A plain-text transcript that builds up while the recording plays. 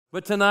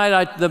But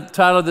tonight, the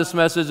title of this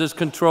message is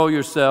Control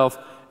Yourself,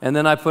 and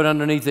then I put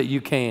underneath it, you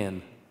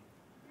can.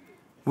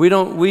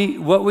 What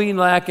we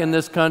lack in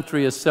this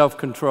country is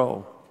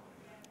self-control.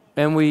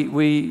 And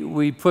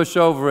we push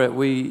over it.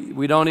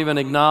 We don't even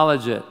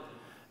acknowledge it.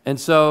 And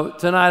so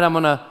tonight I'm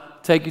going to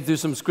take you through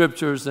some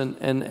scriptures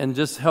and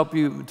just help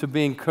you to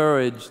be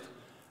encouraged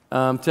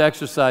to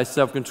exercise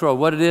self-control.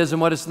 What it is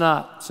and what it's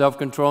not.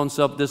 Self-control and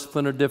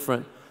self-discipline are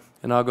different.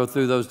 And I'll go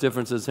through those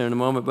differences here in a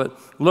moment. But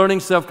learning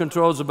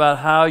self-control is about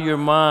how your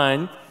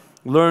mind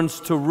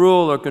learns to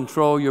rule or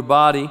control your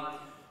body,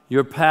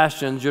 your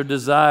passions, your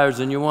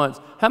desires, and your wants.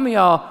 How many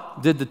of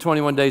y'all did the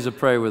 21 days of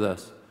prayer with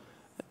us?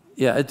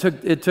 Yeah, it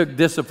took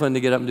discipline to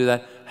get up and do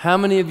that. How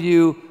many of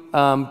you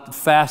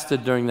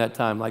fasted during that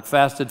time, like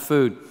fasted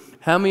food?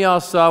 How many of y'all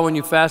saw when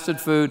you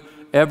fasted food,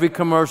 every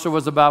commercial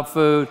was about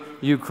food,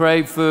 you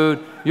craved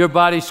food, your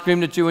body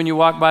screamed at you when you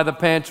walked by the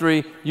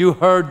pantry, you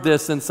heard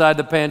this inside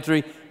the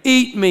pantry,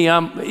 eat me,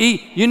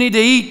 you need to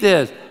eat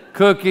this,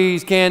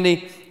 cookies,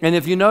 candy. And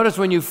if you notice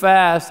when you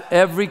fast,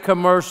 every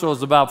commercial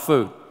is about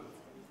food.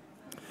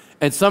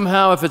 And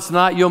somehow if it's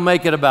not, you'll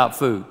make it about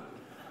food.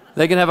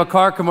 They can have a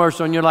car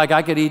commercial and you're like,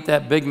 I could eat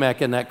that Big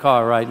Mac in that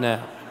car right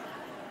now.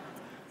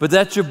 But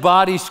that's your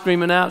body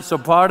screaming out. So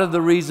part of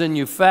the reason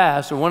you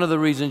fast, or one of the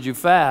reasons you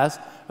fast,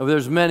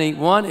 there's many,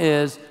 one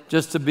is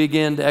just to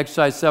begin to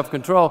exercise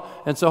self-control.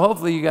 And so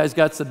hopefully you guys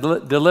got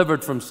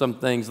delivered from some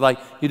things like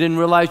you didn't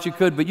realize you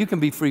could, but you can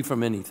be free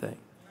from anything.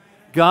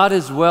 God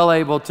is well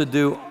able to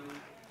do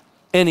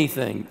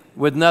anything.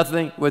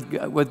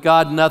 With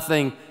God,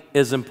 nothing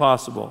is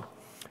impossible.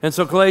 And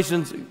so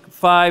Galatians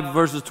 5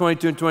 verses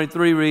 22 and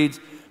 23 reads,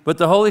 but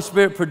the Holy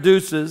Spirit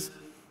produces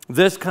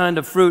this kind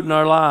of fruit in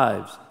our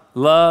lives: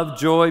 love,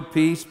 joy,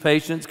 peace,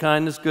 patience,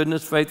 kindness,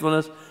 goodness,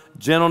 faithfulness,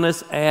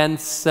 gentleness, and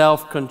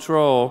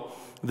self-control.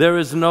 There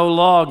is no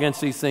law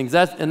against these things.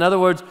 In other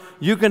words,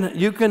 you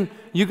can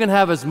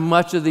have as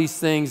much of these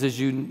things as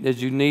you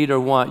need or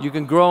want. You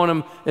can grow in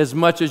them as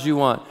much as you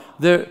want.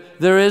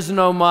 There is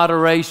no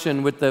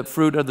moderation with the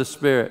fruit of the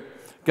Spirit.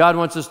 God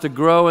wants us to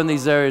grow in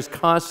these areas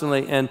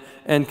constantly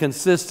and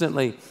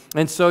consistently.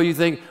 And so you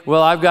think,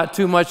 well, I've got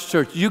too much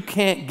church. You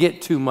can't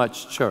get too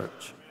much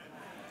church.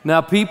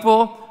 Now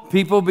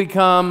people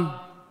become,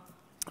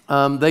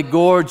 they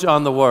gorge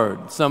on the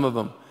word, some of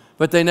them,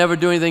 but they never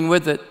do anything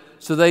with it.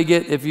 So they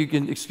get, if you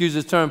can excuse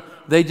this term,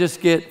 they just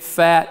get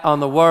fat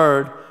on the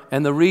word.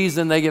 And the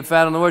reason they get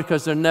fat on the word,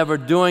 because they're never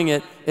doing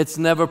it, it's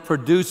never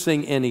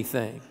producing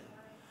anything.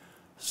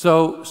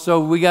 So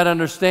we got to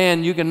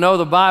understand, you can know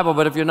the Bible,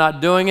 but if you're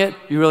not doing it,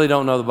 you really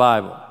don't know the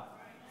Bible.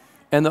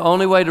 And the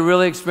only way to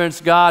really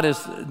experience God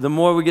is the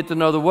more we get to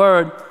know the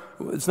Word.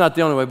 It's not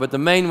the only way, but the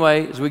main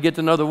way is we get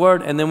to know the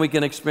Word, and then we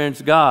can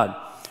experience God.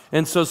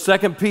 And so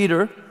 2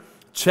 Peter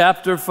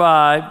chapter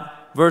 5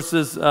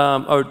 verses,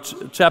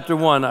 chapter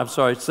 1, I'm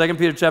sorry, 2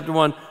 Peter chapter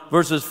 1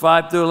 verses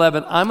 5 through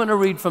 11. I'm going to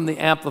read from the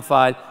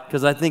Amplified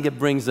because I think it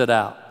brings it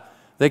out.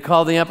 They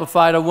call the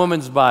Amplified a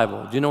woman's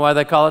Bible. Do you know why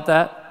they call it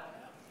that?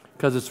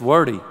 Because it's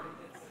wordy.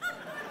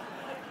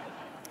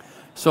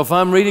 So if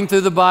I'm reading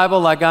through the Bible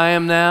like I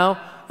am now,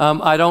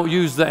 I don't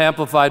use the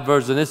Amplified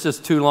version. It's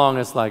just too long.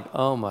 It's like,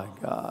 oh my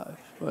gosh,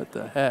 what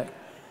the heck?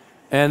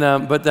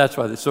 And but that's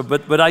why. So,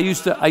 but I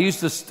used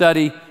to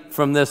study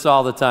from this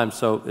all the time.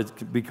 So it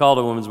could be called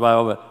a woman's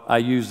Bible, but I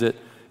use it.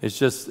 It's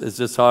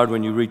just hard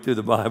when you read through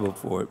the Bible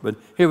for it. But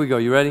here we go.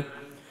 You ready?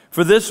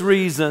 For this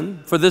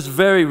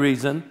very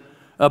reason,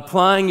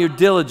 applying your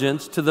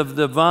diligence to the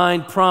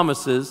divine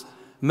promises,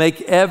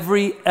 make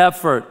every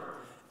effort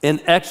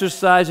in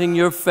exercising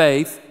your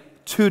faith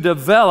to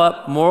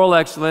develop moral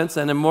excellence,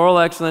 and in moral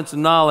excellence,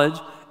 knowledge,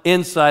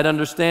 insight,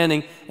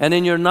 understanding, and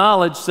in your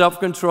knowledge,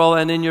 self-control,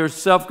 and in your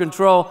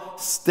self-control,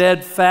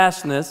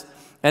 steadfastness,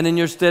 and in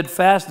your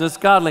steadfastness,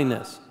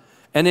 godliness,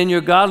 and in your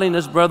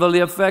godliness, brotherly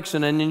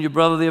affection, and in your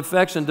brotherly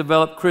affection,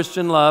 develop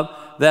Christian love.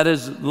 That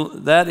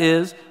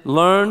is,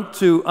 learn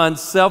to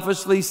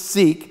unselfishly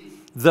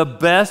seek the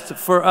best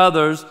for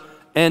others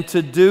and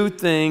to do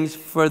things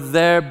for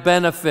their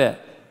benefit.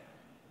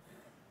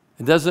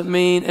 It doesn't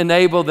mean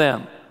enable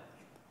them.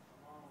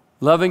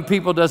 Loving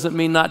people doesn't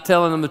mean not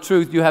telling them the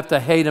truth. You have to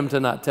hate them to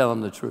not tell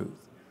them the truth.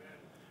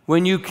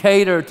 When you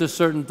cater to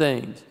certain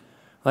things,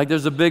 like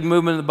there's a big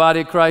movement in the body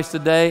of Christ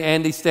today.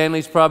 Andy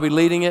Stanley's probably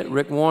leading it.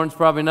 Rick Warren's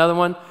probably another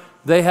one.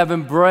 They have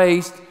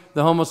embraced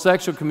the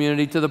homosexual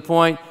community to the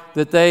point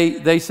that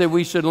they say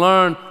we should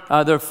learn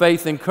their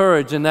faith and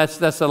courage, and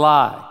that's a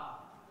lie.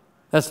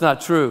 That's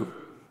not true.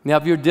 Now,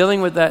 if you're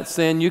dealing with that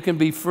sin, you can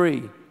be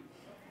free.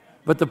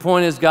 But the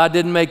point is, God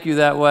didn't make you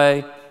that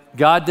way.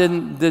 God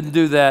didn't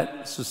do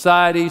that.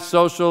 Society,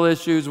 social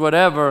issues,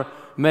 whatever,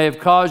 may have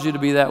caused you to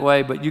be that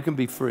way, but you can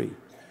be free.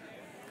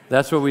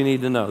 That's what we need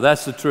to know.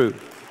 That's the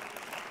truth.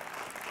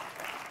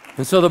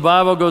 And so the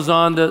Bible goes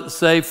on to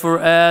say,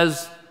 for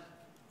as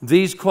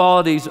these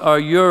qualities are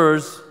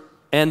yours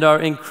and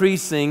are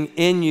increasing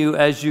in you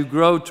as you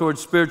grow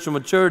towards spiritual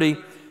maturity,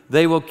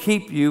 they will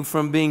keep you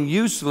from being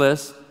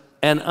useless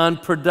and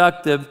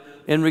unproductive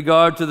in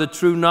regard to the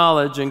true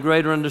knowledge and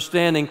greater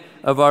understanding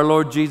of our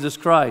Lord Jesus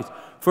Christ.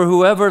 For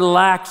whoever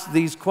lacks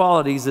these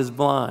qualities is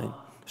blind,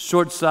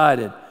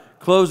 short-sighted,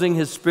 closing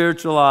his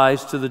spiritual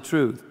eyes to the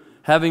truth,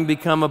 having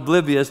become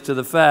oblivious to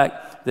the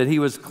fact that he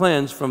was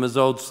cleansed from his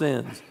old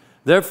sins.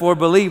 Therefore,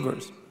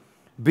 believers,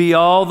 be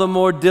all the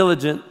more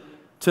diligent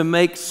to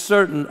make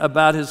certain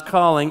about his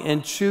calling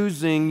and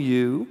choosing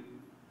you.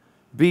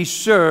 Be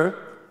sure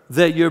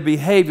that your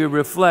behavior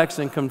reflects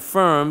and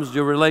confirms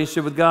your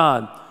relationship with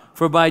God.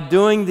 For by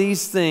doing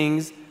these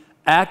things,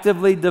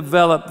 actively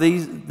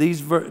developing these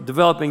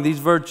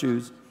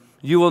virtues,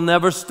 you will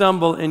never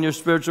stumble in your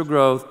spiritual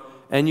growth,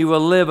 and you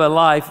will live a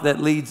life that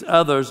leads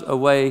others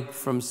away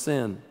from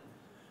sin.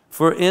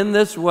 For in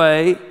this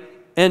way,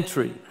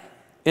 entry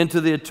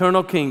into the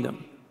eternal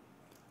kingdom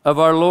of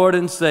our Lord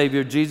and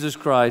Savior, Jesus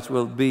Christ,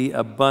 will be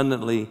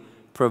abundantly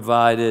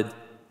provided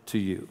to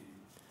you.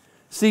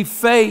 See,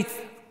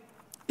 faith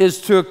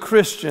is to a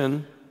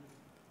Christian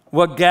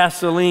what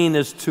gasoline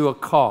is to a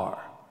car.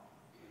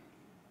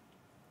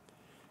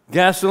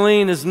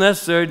 Gasoline is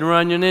necessary to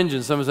run your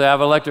engine. Someone say, I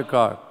have an electric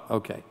car.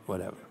 Okay,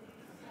 whatever.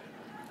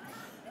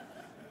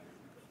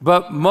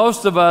 But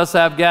most of us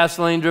have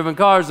gasoline-driven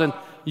cars, and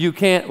you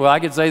can't, well, I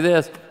could say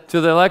this,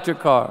 to the electric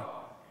car.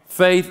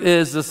 Faith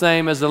is the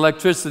same as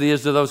electricity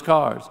is to those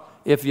cars.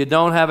 If you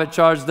don't have it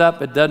charged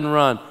up, it doesn't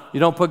run. You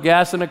don't put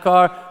gas in a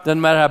car,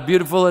 doesn't matter how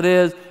beautiful it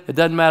is, it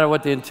doesn't matter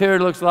what the interior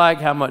looks like,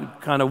 how much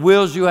kind of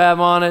wheels you have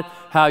on it,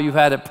 how you've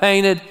had it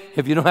painted.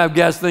 If you don't have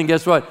gasoline,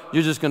 guess what?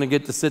 You're just going to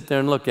get to sit there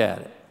and look at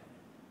it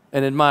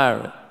and admire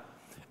it.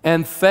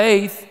 And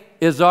faith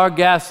is our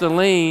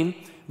gasoline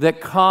that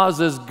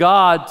causes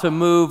God to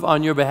move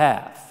on your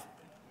behalf.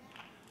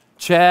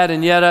 Chad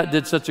and Yetta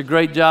did such a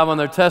great job on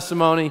their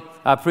testimony.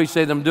 I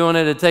appreciate them doing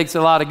it. It takes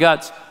a lot of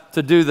guts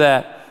to do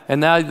that.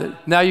 And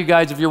now you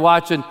guys, if you're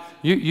watching,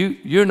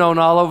 you're known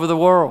all over the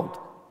world.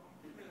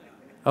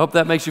 I hope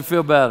that makes you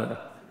feel better.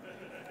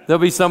 There'll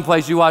be some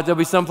place you watch, there'll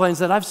be some place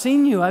that said, I've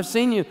seen you.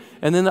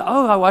 And then,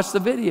 oh, I watched the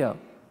video.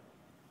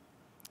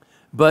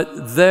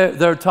 But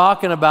they're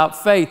talking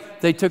about faith.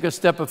 They took a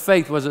step of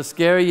faith. Was it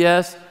scary?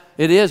 Yes,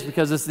 it is,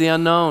 because it's the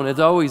unknown. It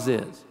always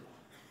is.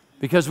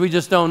 Because we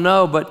just don't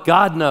know, but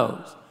God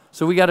knows.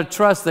 So we got to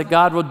trust that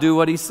God will do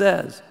what he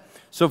says.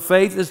 So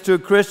faith is to a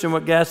Christian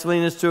what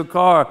gasoline is to a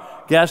car.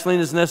 Gasoline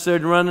is necessary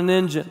to run an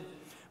engine.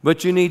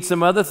 But you need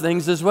some other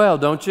things as well,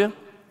 don't you?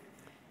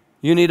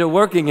 You need a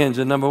working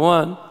engine, number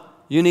one.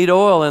 You need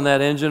oil in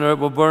that engine or it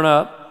will burn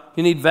up.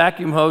 You need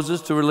vacuum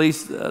hoses to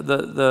release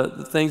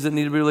the things that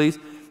need to be released.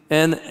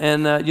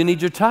 And you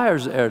need your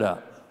tires aired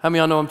up. How many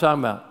of y'all know what I'm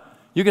talking about?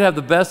 You can have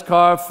the best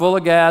car full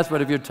of gas,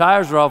 but if your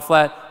tires are all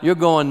flat, you're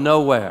going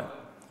nowhere.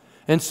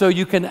 And so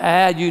you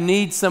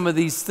need some of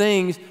these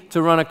things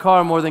to run a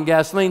car more than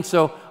gasoline.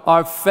 So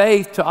our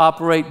faith to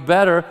operate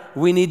better,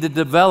 we need to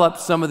develop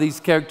some of these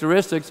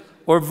characteristics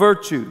or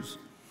virtues.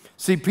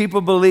 See,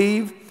 people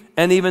believe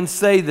and even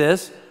say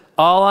this,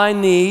 all I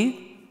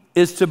need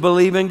is to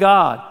believe in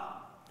God.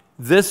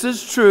 This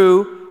is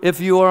true if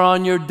you are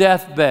on your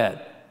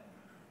deathbed.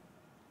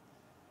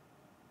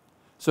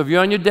 So if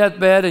you're on your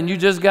deathbed and you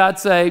just got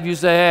saved, you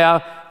say,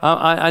 hey,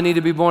 I need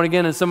to be born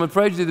again, and someone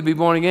prays you to be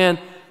born again,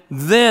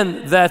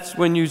 then that's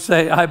when you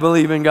say, I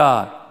believe in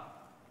God.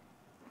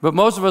 But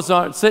most of us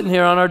aren't sitting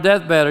here on our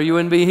deathbed, or you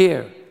wouldn't be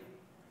here.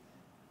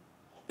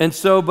 And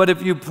so, but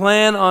if you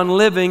plan on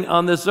living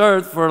on this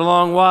earth for a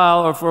long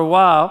while or for a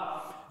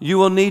while, you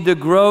will need to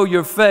grow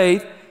your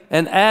faith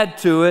and add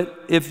to it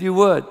if you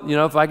would. You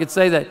know, if I could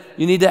say that,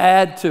 you need to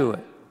add to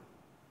it.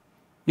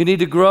 You need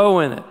to grow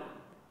in it.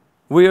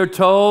 We are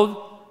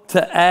told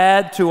to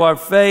add to our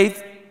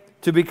faith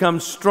to become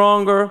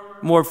stronger,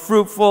 more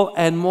fruitful,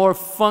 and more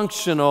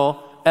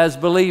functional as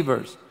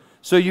believers.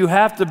 So you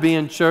have to be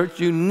in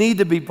church. You need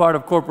to be part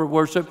of corporate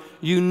worship.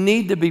 You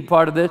need to be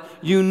part of this.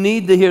 You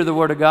need to hear the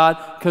Word of God,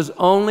 because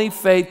only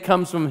faith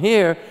comes from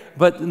here.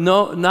 But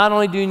no, not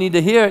only do you need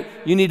to hear it,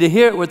 you need to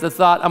hear it with the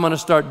thought, I'm going to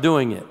start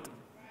doing it.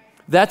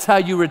 That's how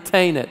you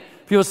retain it.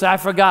 People say, I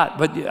forgot,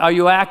 but are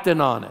you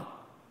acting on it?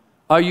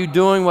 Are you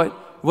doing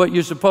what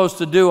you're supposed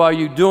to do? Are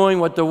you doing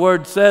what the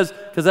Word says?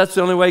 Because that's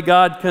the only way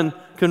God can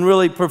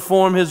really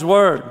perform His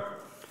Word.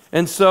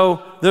 And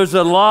so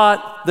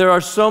there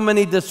are so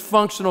many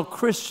dysfunctional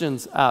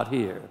Christians out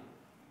here.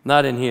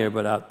 Not in here,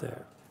 but out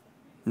there.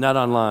 Not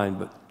online,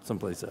 but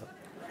someplace else.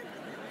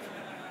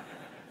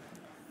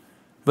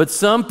 But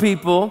some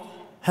people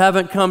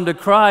haven't come to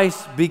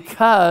Christ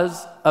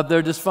because of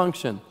their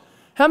dysfunction.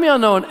 How many of y'all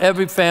know in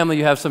every family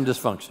you have some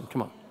dysfunction?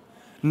 Come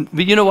on.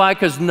 But you know why?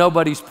 Because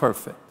nobody's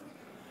perfect.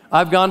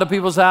 I've gone to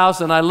people's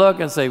house and I look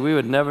and say, we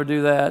would never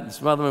do that. In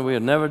Smothermon, we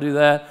would never do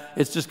that.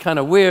 It's just kind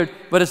of weird,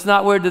 but it's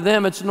not weird to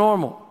them. It's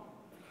normal.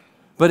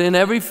 But in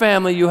every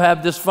family, you have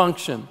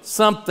dysfunction,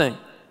 something.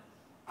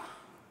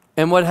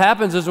 And what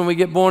happens is when we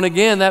get born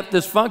again, that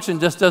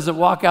dysfunction just doesn't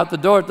walk out the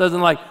door. It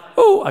doesn't like,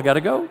 oh, I got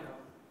to go.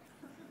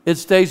 It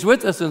stays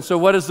with us. And so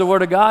what is the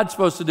Word of God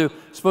supposed to do?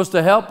 It's supposed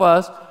to help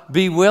us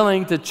be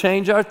willing to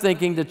change our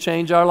thinking, to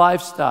change our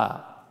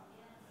lifestyle.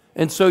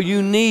 And so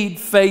you need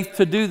faith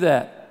to do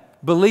that.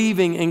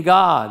 Believing in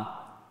God.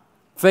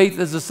 Faith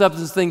is the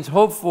substance of things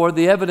hoped for,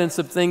 the evidence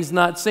of things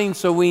not seen.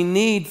 So we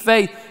need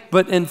faith.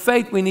 But in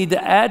faith, we need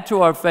to add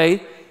to our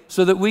faith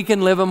so that we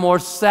can live a more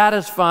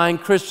satisfying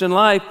Christian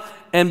life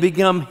and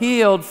become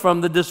healed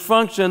from the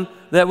dysfunction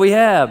that we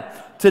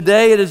have.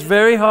 Today, it is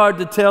very hard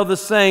to tell the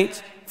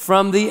saints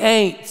from the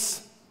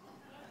ain'ts.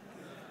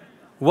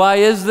 Why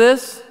is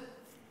this?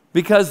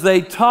 Because they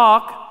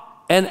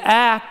talk and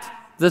act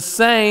the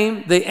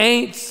same. The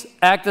ain'ts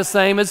act the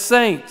same as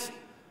saints.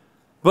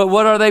 But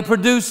what are they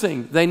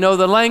producing? They know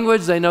the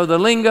language, they know the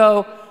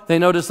lingo, they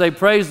know to say,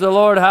 praise the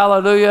Lord,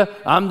 hallelujah,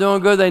 I'm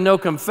doing good, they know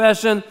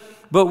confession.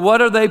 But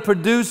what are they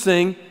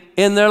producing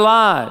in their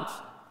lives?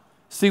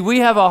 See,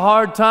 we have a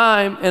hard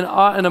time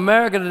in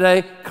America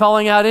today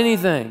calling out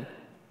anything.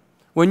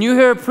 When you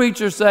hear a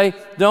preacher say,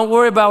 don't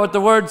worry about what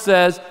the Word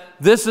says,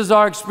 this is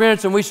our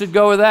experience and we should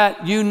go with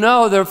that, you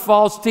know they're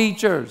false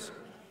teachers.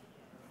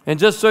 And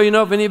just so you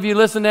know, if any of you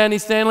listen to Andy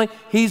Stanley,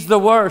 he's the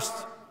worst.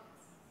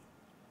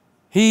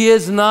 He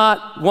is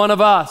not one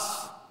of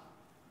us.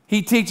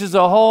 He teaches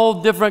a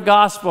whole different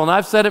gospel, and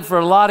I've said it for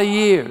a lot of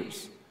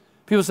years.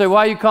 People say,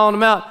 why are you calling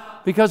him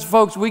out? Because,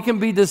 folks, we can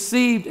be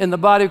deceived in the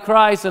body of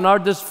Christ, and our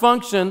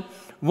dysfunction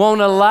won't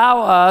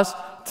allow us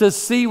to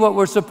see what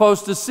we're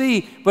supposed to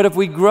see. But if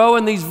we grow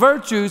in these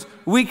virtues,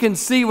 we can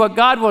see what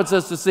God wants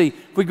us to see.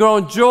 If we grow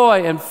in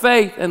joy and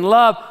faith and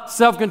love,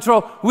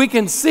 self-control, we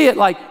can see it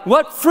like,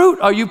 what fruit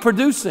are you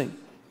producing?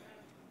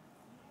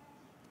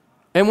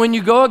 And when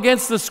you go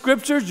against the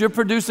Scriptures, you're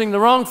producing the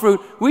wrong fruit.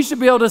 We should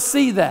be able to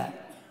see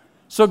that.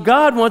 So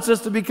God wants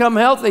us to become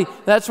healthy.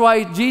 That's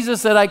why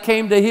Jesus said, I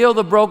came to heal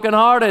the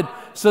brokenhearted,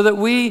 so that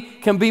we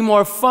can be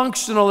more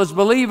functional as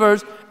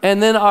believers,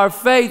 and then our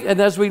faith,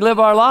 and as we live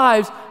our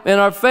lives in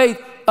our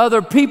faith,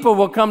 other people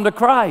will come to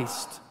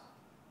Christ.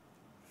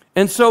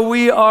 And so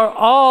we are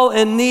all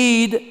in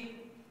need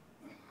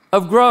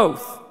of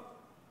growth.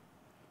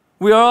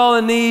 We are all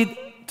in need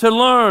to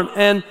learn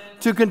and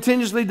to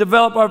continuously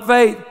develop our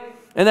faith.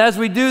 And as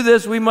we do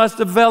this, we must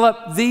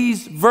develop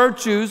these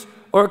virtues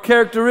or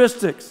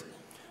characteristics.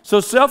 So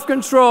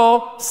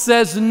self-control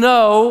says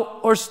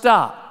no or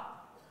stop.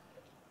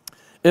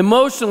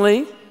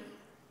 Emotionally,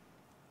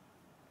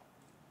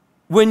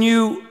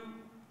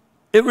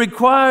 it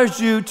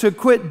requires you to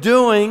quit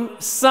doing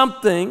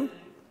something.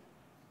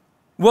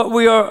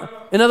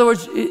 In other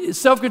words,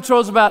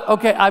 self-control is about,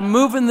 okay, I'm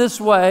moving this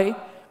way,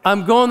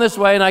 I'm going this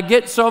way, and I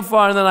get so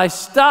far, and then I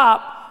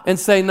stop and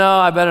say, no,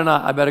 I better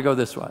not, I better go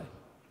this way.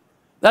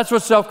 That's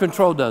what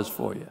self-control does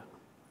for you.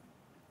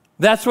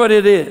 That's what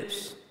it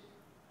is.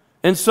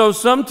 And so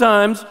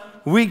sometimes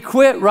we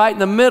quit right in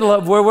the middle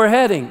of where we're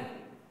heading.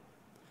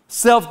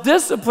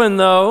 Self-discipline,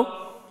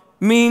 though,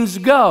 means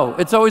go.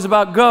 It's always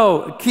about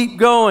go, keep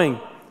going.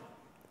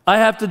 I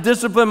have to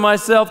discipline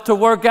myself to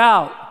work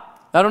out.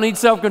 I don't need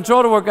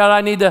self-control to work out.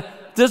 I need to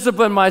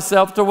discipline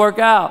myself to work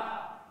out.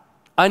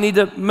 I need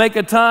to make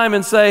a time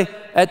and say,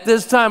 at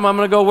this time, I'm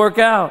going to go work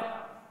out.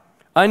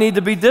 I need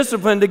to be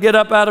disciplined to get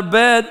up out of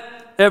bed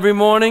every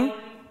morning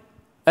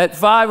at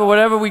 5 or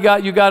whatever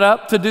you got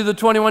up to do the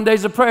 21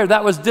 days of prayer.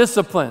 That was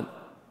discipline.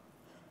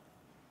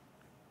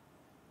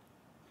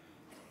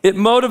 It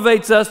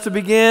motivates us to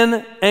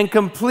begin and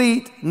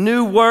complete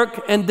new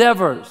work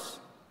endeavors.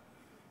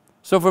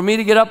 So for me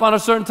to get up on a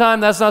certain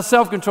time, that's not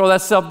self-control,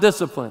 that's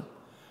self-discipline.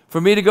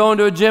 For me to go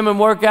into a gym and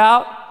work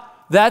out,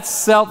 that's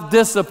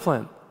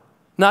self-discipline,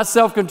 not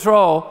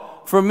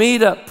self-control. For me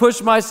to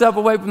push myself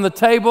away from the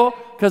table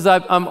because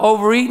I'm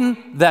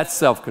overeating, that's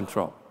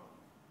self-control.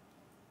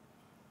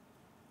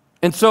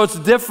 And so it's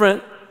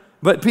different,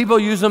 but people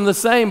use them the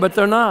same, but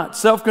they're not.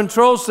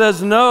 Self-control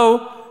says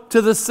no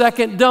to the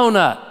second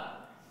donut.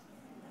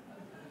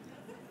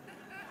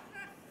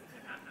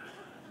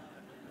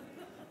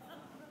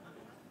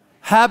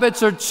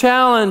 Habits are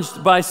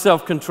challenged by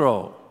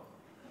self-control.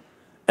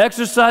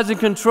 Exercising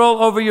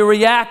control over your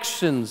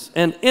reactions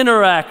and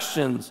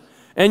interactions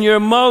and your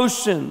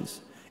emotions.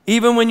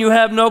 Even when you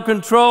have no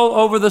control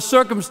over the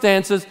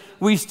circumstances,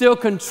 we still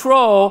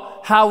control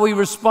how we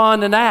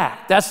respond and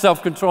act. That's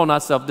self-control,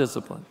 not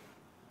self-discipline.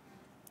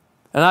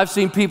 And I've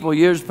seen people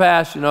years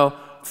past,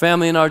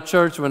 family in our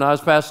church, when I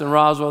was pastoring in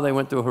Roswell, they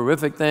went through a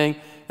horrific thing,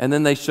 and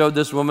then they showed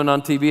this woman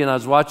on TV, and I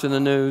was watching the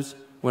news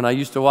when I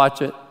used to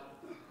watch it.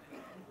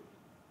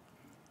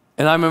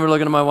 And I remember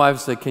looking at my wife and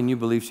saying, can you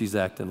believe she's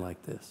acting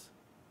like this?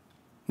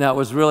 Now, it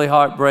was really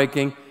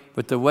heartbreaking,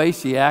 but the way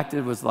she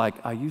acted was like,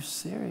 are you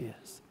serious?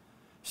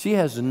 She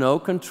has no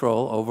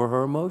control over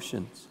her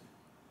emotions.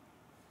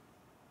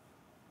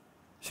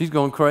 She's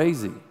going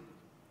crazy.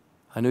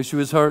 I knew she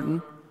was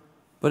hurting,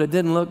 but it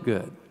didn't look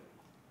good.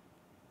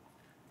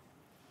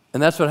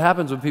 And that's what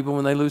happens with people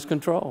when they lose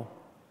control.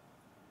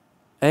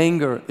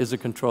 Anger is a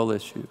control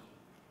issue.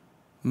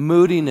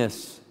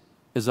 Moodiness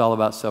is all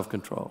about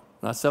self-control,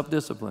 not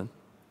self-discipline.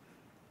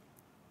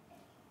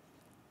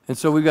 And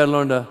so we've got to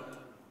learn to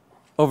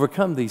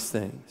overcome these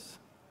things.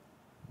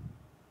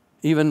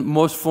 Even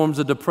most forms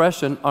of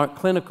depression aren't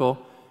clinical.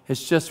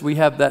 It's just we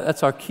have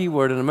that's our key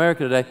word in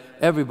America today.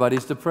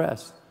 Everybody's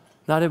depressed.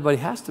 Not everybody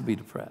has to be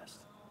depressed.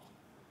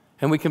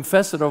 And we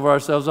confess it over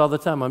ourselves all the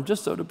time. I'm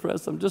just so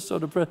depressed. I'm just so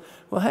depressed.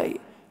 Well, hey,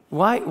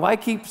 why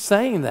keep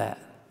saying that?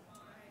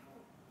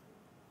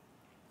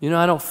 You know,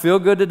 I don't feel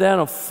good today. I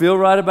don't feel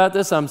right about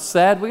this. I'm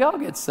sad. We all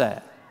get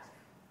sad.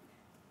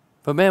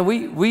 But man,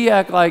 we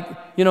act like,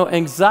 you know,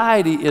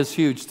 anxiety is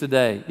huge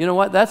today. You know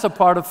what? That's a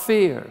part of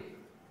fear.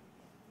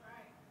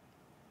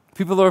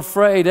 People are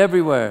afraid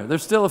everywhere. They're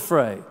still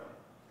afraid.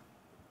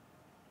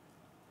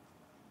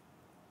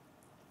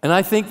 And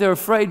I think they're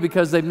afraid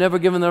because they've never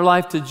given their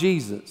life to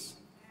Jesus.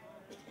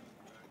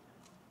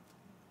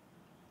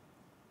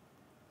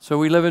 So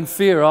we live in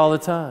fear all the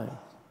time.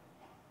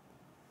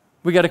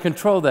 We got to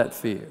control that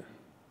fear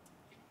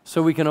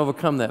so we can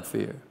overcome that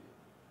fear.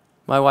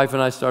 My wife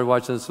and I started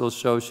watching this little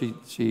show.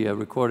 She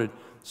recorded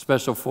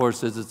Special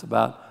Forces. It's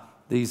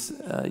about these,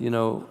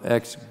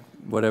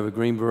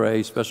 Green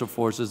Beret, Special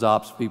Forces,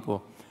 ops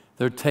people.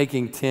 They're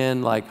taking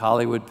 10 like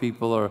Hollywood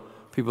people or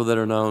people that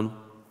are known,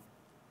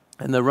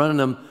 and they're running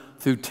them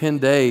through 10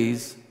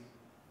 days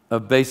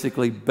of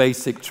basically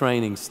basic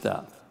training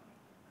stuff.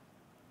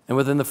 And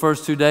within the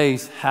first 2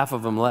 days, half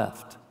of them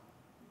left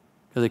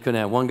because they couldn't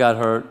have. One got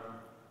hurt,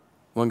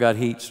 one got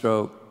heat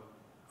stroke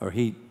or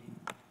heat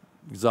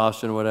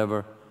exhaustion or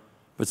whatever.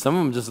 But some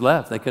of them just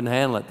left. They couldn't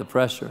handle it, the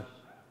pressure.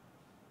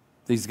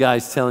 These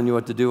guys telling you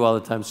what to do all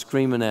the time,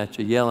 screaming at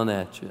you, yelling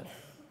at you.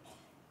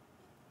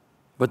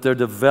 But they're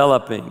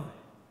developing.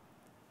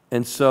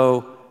 And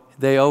so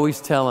they always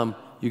tell them,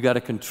 you got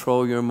to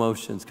control your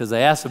emotions, because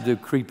they ask them to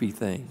do creepy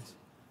things.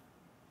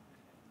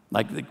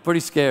 Like, pretty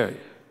scary.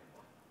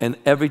 And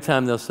every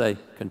time they'll say,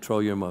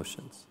 control your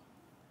emotions.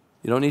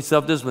 You don't need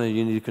self-discipline.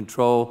 You need to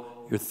control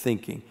your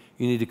thinking.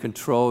 You need to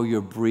control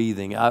your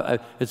breathing.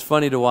 It's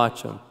funny to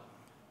watch them.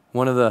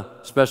 One of the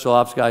special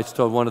ops guys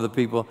told one of the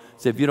people,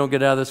 said, if you don't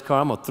get out of this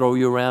car, I'm going to throw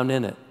you around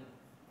in it.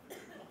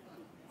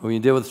 When you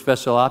deal with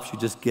special ops, you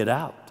just get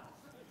out.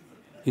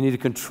 You need to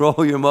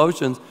control your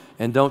emotions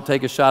and don't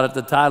take a shot at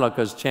the title,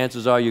 because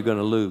chances are you're going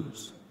to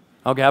lose.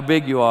 Okay, how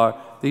big you are,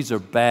 these are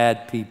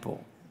bad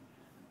people.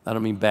 I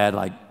don't mean bad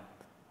like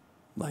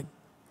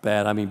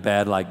bad. I mean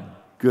bad like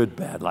good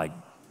bad, like.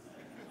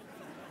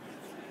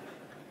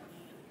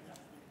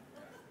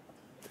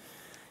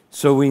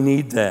 So we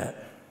need that.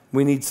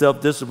 We need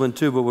self-discipline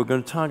too, but we're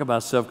going to talk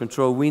about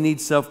self-control. We need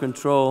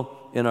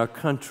self-control in our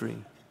country.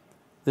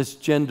 This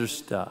gender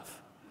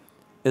stuff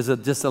is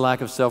just a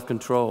lack of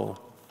self-control.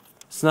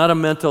 It's not a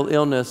mental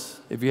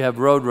illness. If you have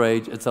road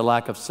rage, it's a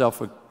lack of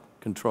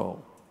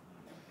self-control.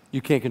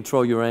 You can't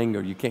control your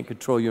anger. You can't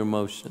control your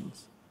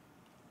emotions.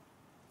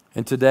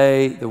 And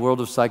today, the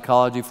world of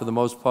psychology, for the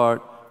most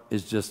part,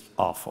 is just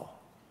awful.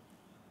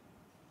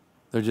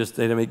 They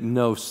don't make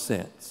no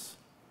sense.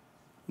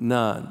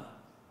 None.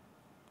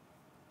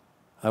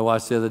 I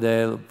watched the other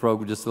day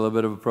just a little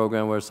bit of a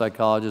program where a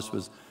psychologist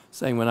was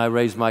saying, when I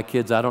raise my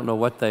kids, I don't know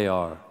what they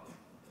are.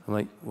 I'm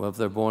like, well, if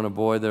they're born a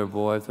boy, they're a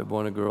boy. If they're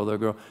born a girl, they're a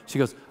girl. She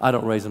goes, I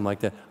don't raise them like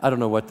that. I don't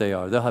know what they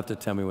are. They'll have to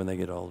tell me when they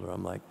get older.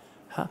 I'm like,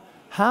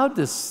 how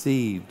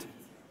deceived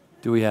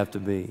do we have to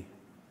be?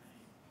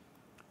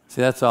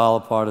 See, that's all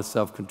a part of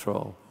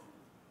self-control.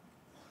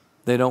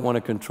 They don't want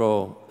to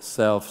control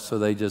self, so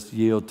they just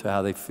yield to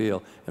how they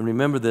feel. And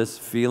remember this,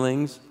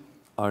 feelings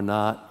are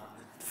not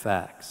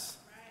facts.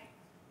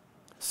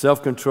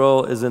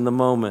 Self-control is in the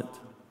moment.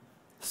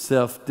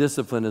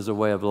 Self-discipline is a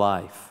way of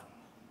life.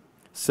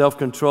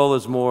 Self-control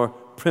is more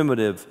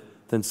primitive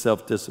than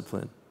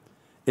self-discipline.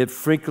 It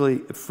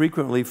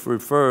frequently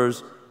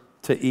refers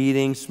to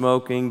eating,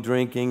 smoking,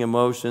 drinking,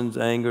 emotions,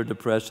 anger,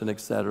 depression,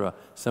 etc.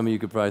 Some of you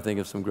could probably think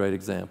of some great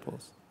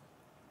examples.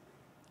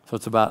 So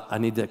it's about, I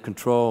need to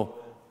control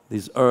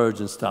these urges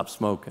and stop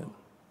smoking.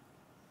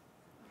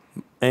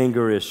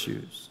 Anger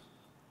issues.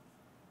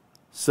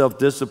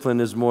 Self-discipline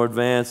is more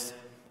advanced,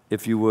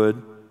 if you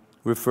would,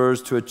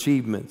 refers to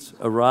achievements,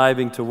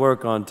 arriving to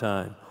work on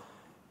time,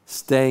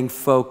 staying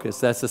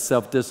focused. That's a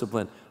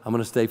self-discipline. I'm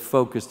going to stay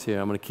focused here.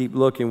 I'm going to keep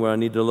looking where I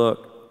need to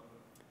look.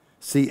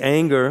 See,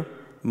 anger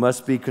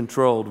must be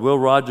controlled. Will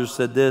Rogers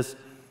said this,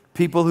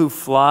 people who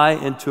fly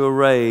into a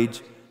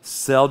rage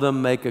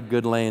seldom make a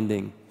good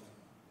landing.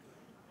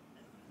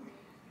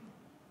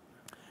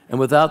 And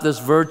without this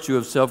virtue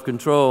of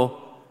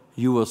self-control,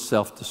 you will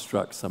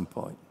self-destruct some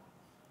point.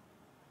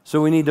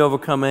 So we need to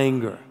overcome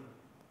anger.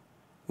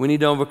 We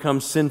need to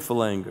overcome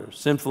sinful anger.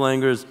 Sinful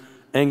anger is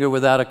anger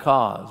without a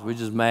cause. We're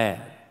just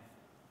mad.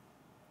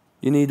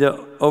 You need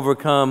to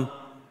overcome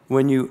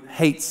when you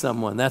hate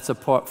someone. That's a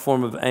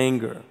form of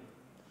anger.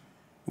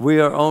 We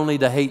are only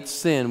to hate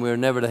sin. We are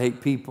never to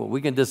hate people.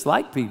 We can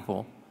dislike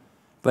people,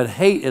 but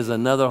hate is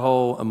another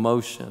whole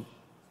emotion.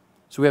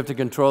 So we have to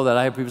control that.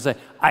 I hear people say,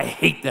 I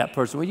hate that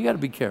person. Well, you got to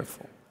be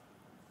careful.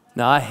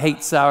 Now, I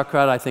hate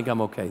sauerkraut. I think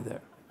I'm okay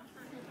there.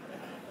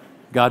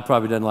 God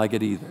probably doesn't like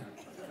it either.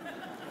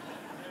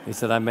 He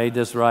said, I made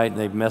this right, and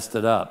they've messed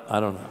it up. I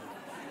don't know.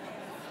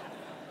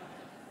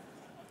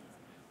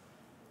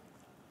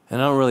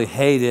 And I don't really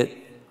hate it.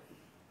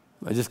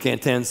 I just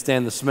can't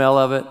stand the smell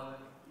of it.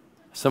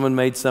 Someone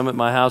made some at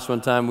my house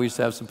one time. We used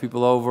to have some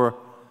people over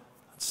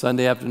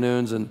Sunday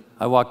afternoons, and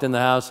I walked in the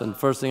house, and the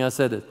first thing I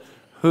said is,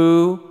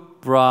 Who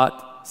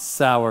brought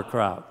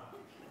sauerkraut?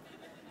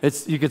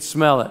 You could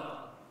smell it.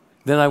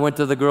 Then I went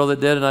to the girl that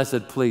did, and I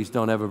said, please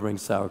don't ever bring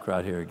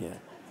sauerkraut here again.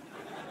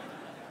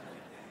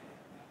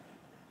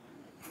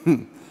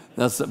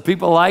 Now, some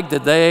people liked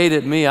it. They ate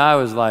it. Me, I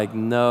was like,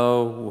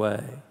 no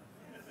way.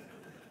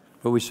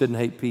 But we shouldn't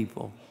hate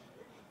people.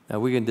 Now,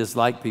 we can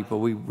dislike people.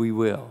 We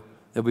will.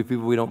 There'll be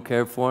people we don't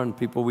care for and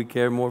people we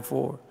care more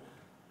for.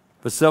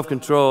 But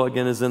self-control,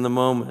 again, is in the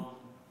moment.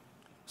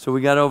 So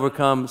we got to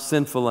overcome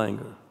sinful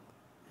anger.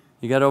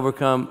 You got to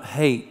overcome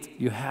hate.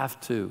 You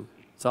have to.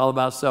 It's all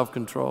about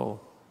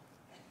self-control.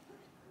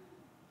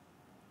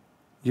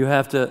 You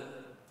have to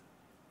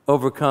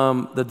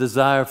overcome the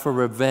desire for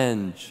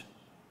revenge.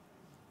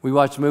 We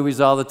watch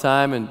movies all the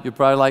time, and you're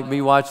probably like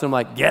me watching them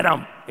like, get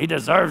him. He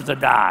deserves to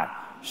die.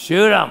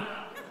 Shoot him.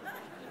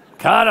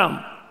 Cut him.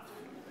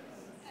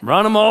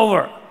 Run him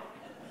over.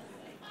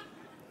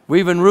 We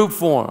even root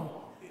for him.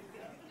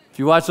 If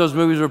you watch those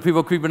movies where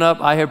people are creeping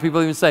up, I hear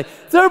people even say,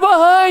 they're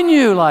behind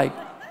you. Like,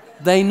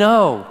 they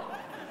know.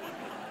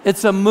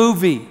 It's a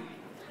movie.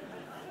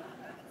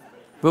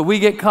 But we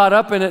get caught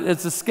up in it.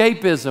 It's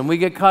escapism. We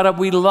get caught up.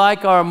 We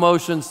like our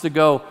emotions to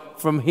go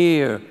from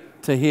here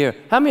to here.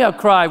 How many of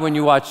y'all cry when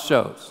you watch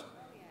shows?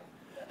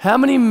 How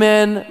many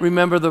men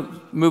remember the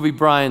movie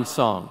Brian's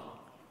Song?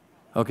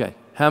 Okay.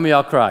 How many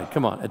of y'all cried?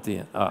 Come on, at the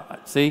end. All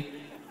right. See?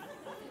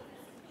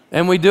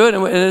 And we do it,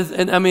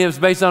 and I mean, it was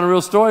based on a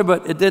real story,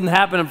 but it didn't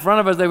happen in front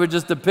of us. They were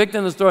just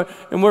depicting the story,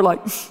 and we're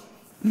like,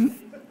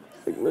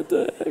 what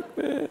the heck,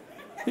 man?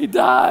 He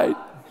died.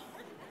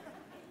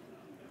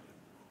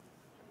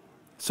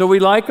 So we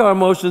like our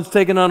emotions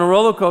taken on a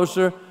roller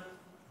coaster,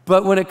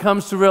 but when it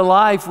comes to real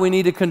life, we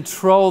need to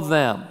control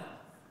them.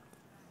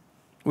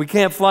 We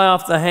can't fly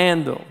off the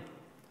handle.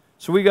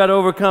 So we got to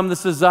overcome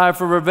this desire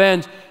for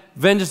revenge.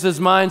 Vengeance is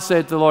mine,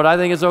 saith the Lord. I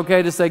think it's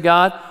okay to say,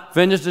 God,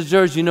 vengeance is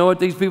yours. You know what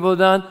these people have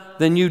done?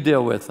 Then you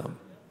deal with them.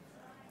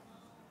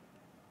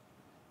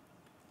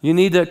 You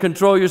need to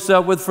control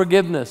yourself with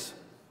forgiveness.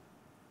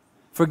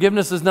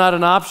 Forgiveness is not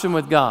an option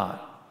with God.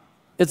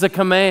 It's a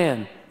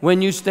command.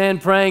 When you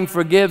stand praying,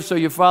 forgive so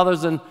your Father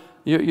in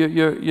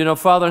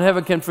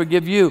heaven can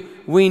forgive you.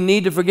 We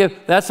need to forgive.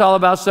 That's all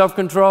about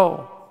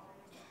self-control.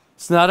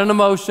 It's not an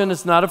emotion.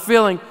 It's not a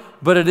feeling,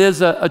 but it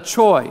is a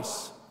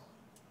choice.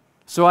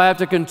 So I have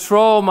to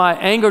control my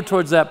anger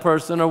towards that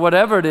person or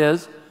whatever it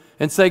is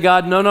and say,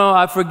 God, no,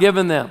 I've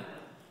forgiven them.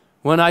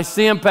 When I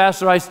see them,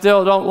 Pastor, I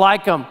still don't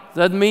like them.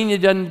 Doesn't mean you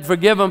didn't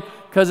forgive them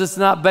because it's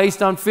not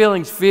based on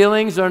feelings.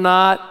 Feelings are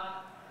not.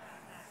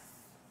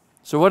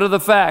 So what are the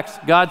facts?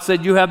 God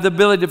said you have the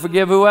ability to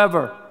forgive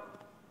whoever.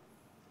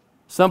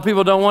 Some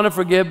people don't want to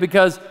forgive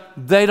because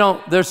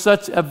there's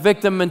such a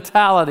victim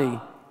mentality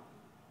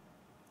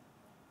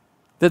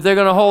that they're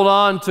going to hold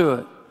on to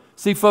it.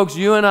 See, folks,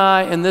 you and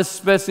I,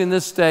 especially in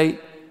this state,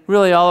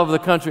 really all over the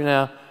country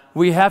now,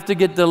 we have to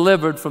get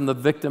delivered from the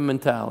victim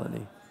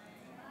mentality.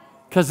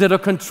 Because it'll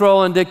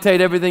control and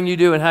dictate everything you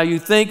do and how you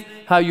think,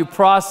 how you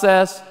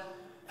process,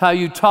 how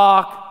you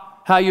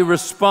talk, how you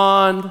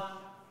respond.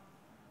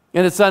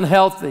 And it's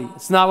unhealthy.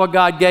 It's not what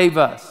God gave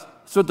us.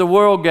 It's what the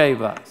world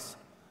gave us.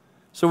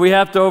 So we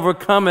have to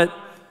overcome it.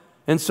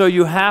 And so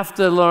you have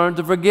to learn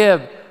to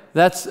forgive.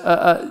 That's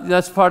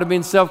part of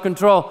being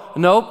self-control.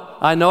 Nope,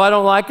 I know I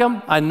don't like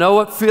them. I know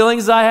what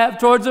feelings I have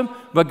towards them.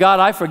 But God,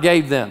 I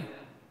forgave them.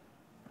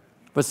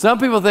 But some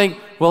people think,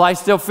 well, I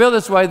still feel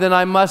this way, then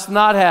I must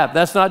not have.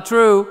 That's not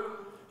true.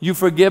 You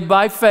forgive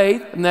by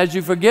faith. And as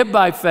you forgive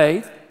by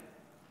faith,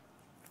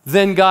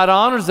 then God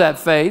honors that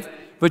faith.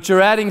 But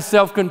you're adding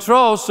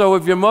self-control, so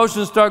if your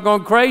emotions start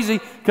going crazy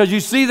because you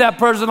see that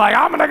person like,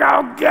 I'm going to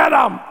go get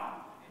them.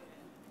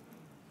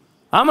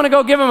 I'm going to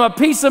go give them a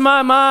piece of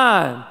my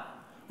mind.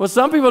 Well,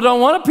 some people don't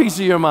want a piece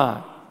of your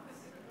mind.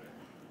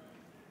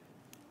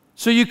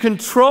 So you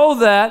control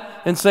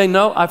that and say,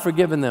 no, I've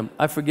forgiven them.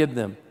 I forgive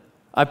them.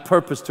 I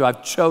purpose to.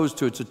 I've chose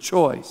to. It's a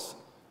choice.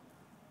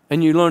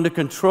 And you learn to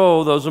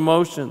control those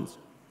emotions.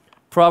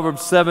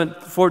 Proverbs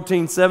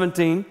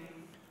 14:17.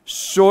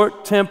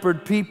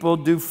 Short-tempered people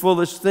do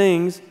foolish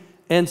things,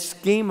 and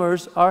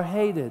schemers are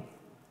hated.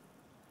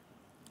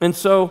 And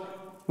so,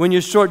 when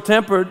you're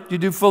short-tempered, you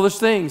do foolish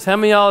things. How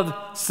many of y'all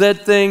have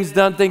said things,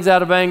 done things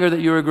out of anger that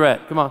you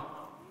regret? Come on.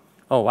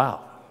 Oh,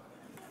 wow.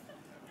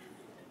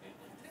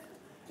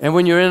 And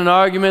when you're in an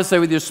argument, say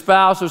with your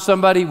spouse or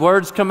somebody,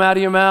 words come out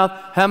of your mouth,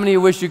 how many of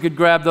you wish you could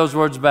grab those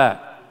words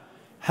back?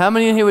 How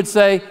many of you would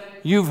say,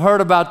 you've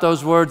heard about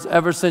those words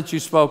ever since you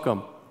spoke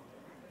them?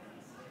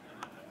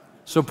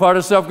 So part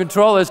of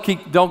self-control is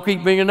don't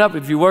keep bringing it up.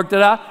 If you worked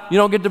it out, you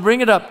don't get to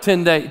bring it up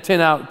 10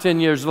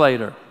 years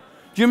later.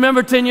 Do you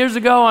remember 10 years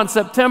ago on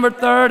September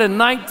 3rd in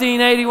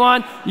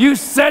 1981, you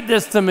said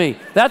this to me?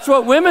 That's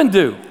what women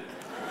do.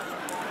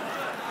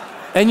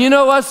 And you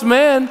know us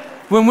men,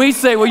 when we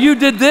say, well, you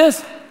did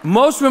this,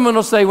 most women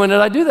will say, when did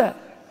I do that?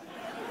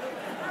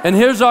 And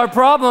here's our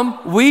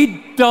problem.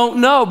 We don't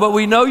know, but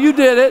we know you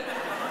did it.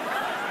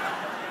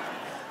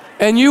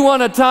 And you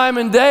want a time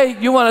and date,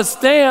 you want a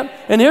stamp.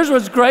 And here's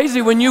what's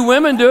crazy, when you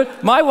women do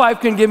it, my wife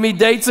can give me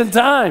dates and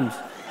times.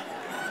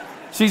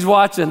 She's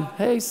watching.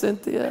 Hey,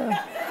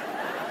 Cynthia.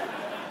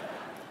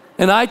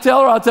 And I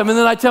tell her all the time, and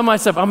then I tell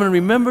myself, I'm going to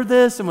remember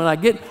this, and when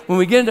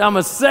we get into it, I'm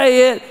going to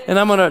say it, and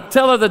I'm going to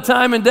tell her the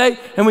time and date,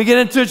 and we get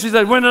into it, she's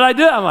like, when did I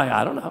do it? I'm like,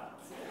 I don't know.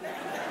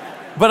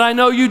 But I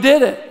know you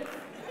did it.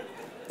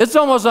 It's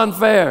almost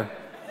unfair.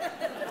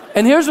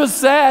 And here's what's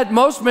sad.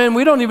 Most men,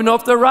 we don't even know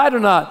if they're right or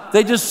not.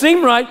 They just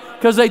seem right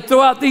because they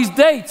throw out these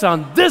dates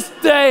on this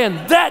day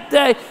and that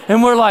day,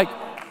 and we're like,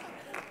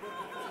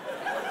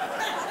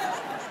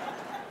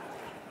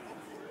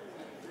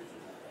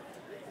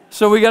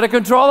 so we got to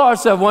control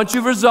ourselves. Once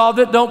you've resolved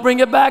it, don't bring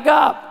it back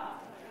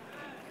up.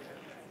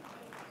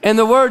 And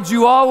the words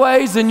you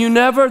always and you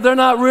never, they're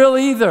not real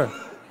either.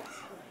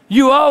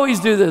 You always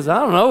do this. I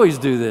don't always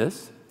do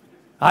this.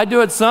 I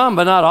do it some,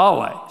 but not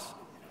always.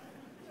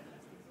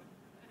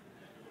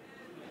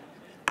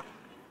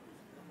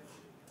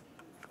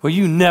 Well,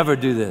 you never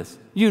do this.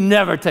 You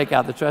never take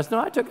out the trash. No,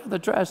 I took out the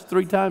trash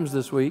 3 times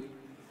this week.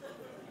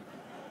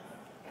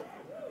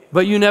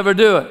 But you never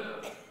do it.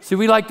 See,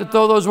 we like to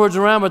throw those words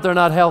around, but they're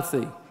not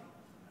healthy.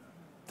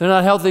 They're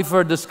not healthy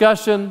for a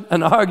discussion,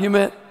 an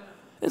argument.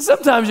 And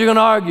sometimes you're going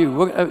to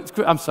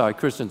argue. I'm sorry,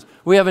 Christians.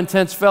 We have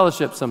intense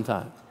fellowship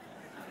sometimes.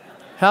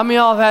 How many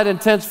of y'all have had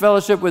intense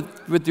fellowship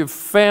with your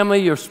family,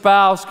 your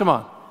spouse? Come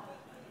on.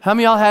 How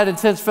many of y'all had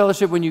intense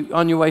fellowship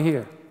on your way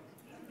here?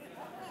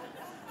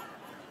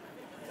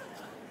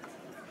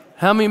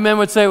 How many men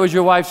would say it was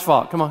your wife's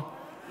fault? Come on.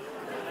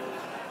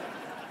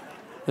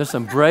 There's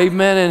some brave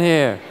men in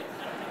here.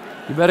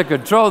 You better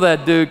control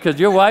that dude, because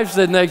your wife's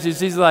sitting next to you.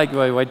 She's like,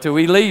 wait till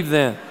we leave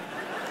then.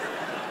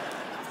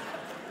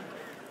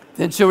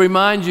 Then she'll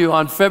remind you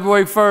on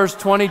February 1st,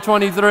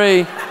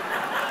 2023,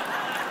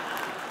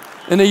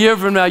 in a year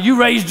from now, you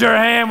raised your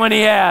hand when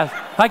he asked.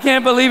 I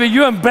can't believe it.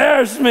 You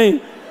embarrassed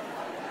me.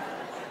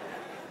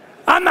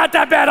 I'm not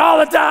that bad all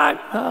the time.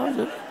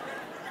 No,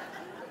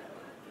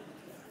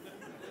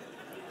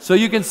 so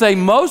you can say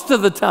most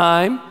of the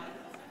time.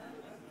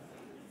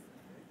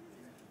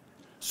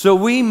 So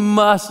we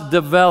must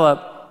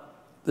develop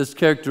this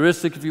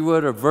characteristic, if you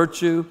would, or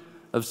virtue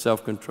of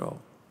self-control.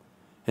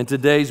 In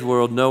today's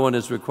world, no one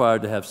is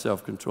required to have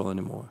self-control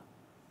anymore.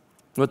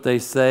 What they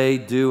say,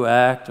 do,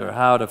 act, or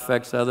how it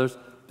affects others,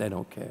 they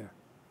don't care.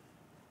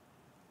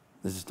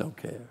 They just don't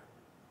care.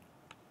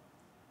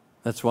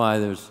 That's why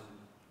there's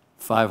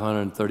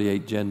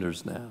 538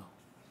 genders now,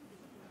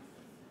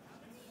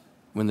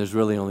 when there's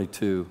really only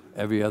 2.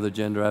 Every other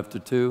gender after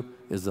 2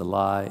 is a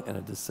lie and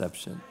a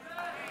deception.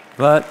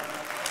 But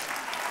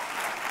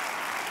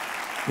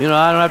I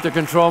don't have to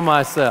control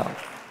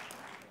myself.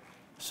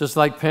 It's just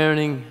like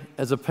parenting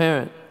as a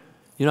parent.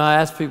 I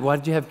ask people, why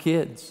did you have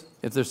kids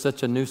if they're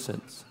such a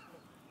nuisance?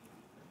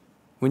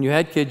 When you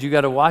had kids, you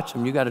got to watch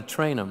them. You got to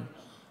train them.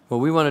 What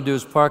we want to do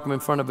is park them in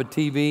front of a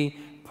TV,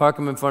 park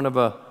them in front of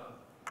a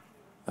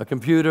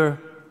computer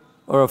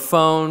or a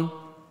phone.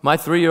 My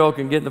 3-year-old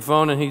can get in the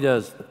phone and he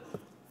does.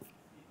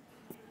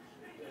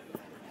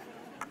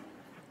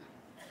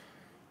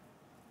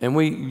 And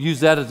we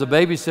use that as a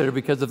babysitter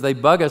because if they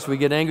bug us, we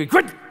get angry.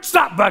 Quit,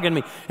 stop bugging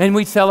me. And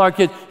we tell our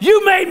kids,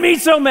 you made me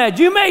so mad.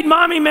 You made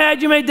mommy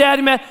mad. You made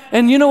daddy mad.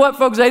 And you know what,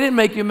 folks? They didn't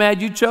make you mad.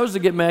 You chose to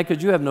get mad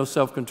because you have no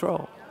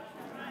self-control.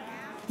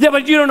 Yeah,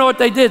 but you don't know what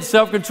they did.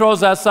 Self-control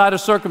is outside of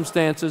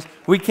circumstances.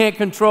 We can't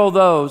control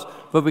those,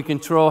 but we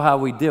control how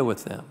we deal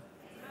with them.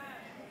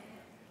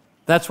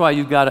 That's why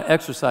you've got to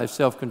exercise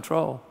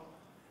self-control.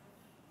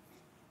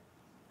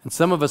 And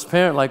some of us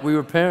parent like we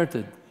were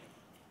parented.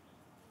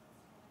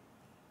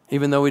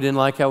 Even though we didn't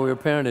like how we were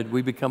parented,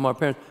 we become our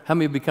parents. How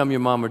many become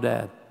your mom or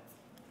dad?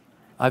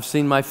 I've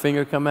seen my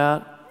finger come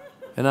out,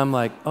 and I'm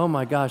like, oh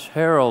my gosh,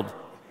 Harold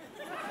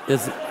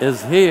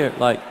is here.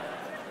 Like,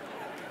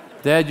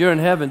 Dad, you're in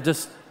heaven.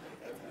 It's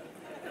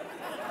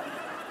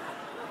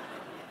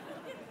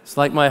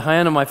like my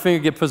hand and my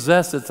finger get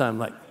possessed at times.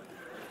 Like,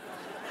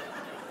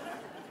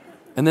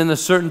 and then the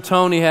certain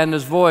tone he had in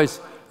his voice.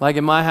 Like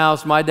in my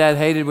house, my dad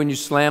hated when you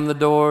slam the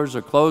doors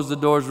or close the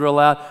doors real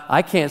loud.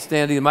 I can't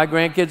stand either. My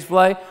grandkids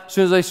play. As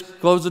soon as they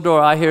close the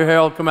door, I hear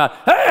Harold come out.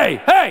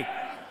 Hey,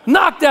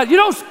 knock that. You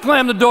don't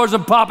slam the doors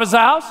in Papa's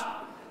house.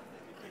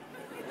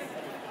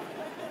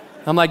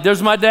 I'm like,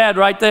 there's my dad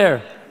right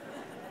there.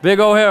 Big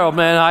old Harold,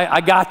 man,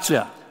 I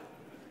gotcha.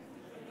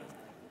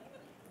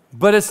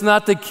 But it's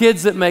not the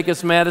kids that make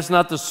us mad. It's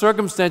not the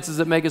circumstances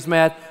that make us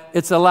mad.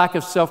 It's a lack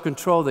of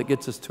self-control that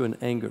gets us to an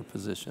anger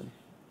position.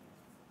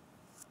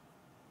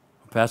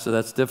 Pastor,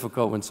 that's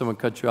difficult when someone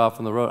cuts you off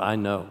on the road. I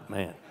know,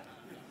 man.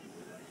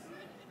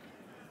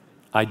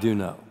 I do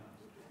know.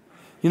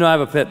 I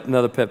have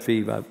another pet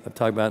peeve I've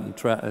talked about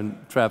in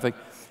traffic.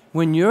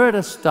 When you're at a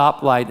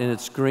stoplight and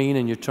it's green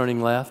and you're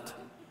turning left,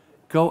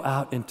 go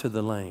out into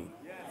the lane.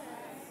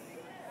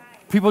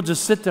 People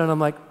just sit there and I'm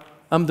like,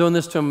 I'm doing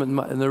this to them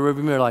in the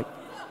rearview mirror like,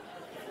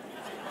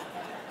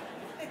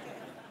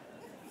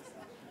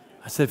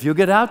 I said, if you'll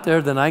get out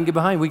there, then I can get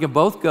behind. We can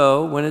both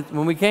go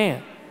when we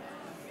can.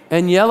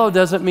 And yellow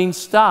doesn't mean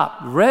stop.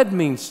 Red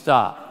means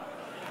stop.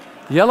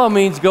 Yellow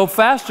means go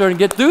faster and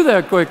get through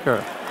there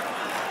quicker.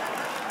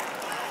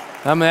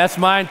 I mean, that's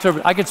my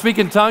interpretation. I can speak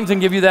in tongues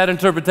and give you that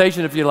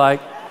interpretation if you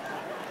like.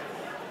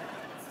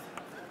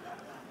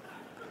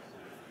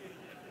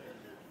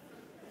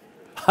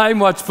 I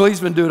watch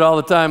policemen do it all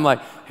the time, like,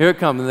 here it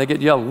comes, and they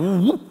get yelled,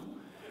 whoop, whoop.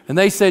 And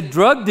they say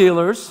drug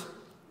dealers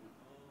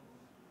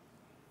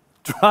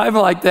drive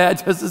like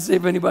that just to see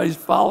if anybody's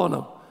following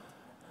them.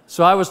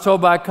 So I was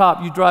told by a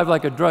cop, you drive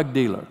like a drug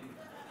dealer.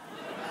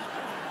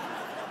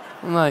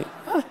 I'm like,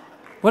 huh?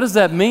 What does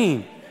that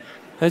mean?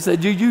 They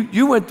said,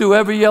 you went through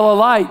every yellow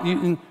light.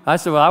 I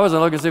said, well, I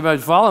wasn't looking to see if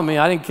anybody's following me.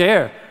 I didn't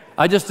care.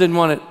 I just didn't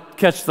want to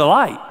catch the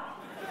light.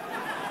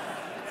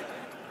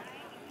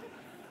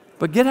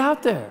 But get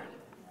out there.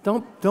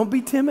 Don't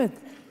be timid.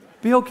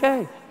 Be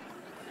okay.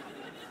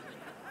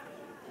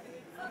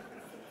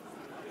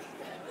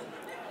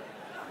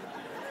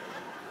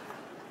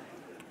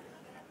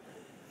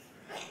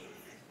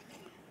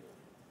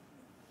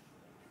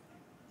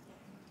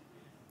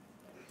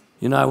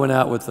 You know, I went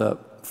out with a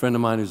friend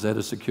of mine who's head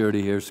of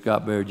security here,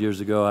 Scott Baird,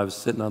 years ago. I was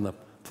sitting on the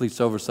Police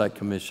Oversight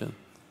Commission.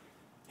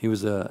 He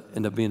was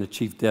ended up being a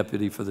chief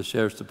deputy for the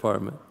Sheriff's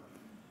Department.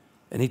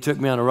 And he took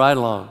me on a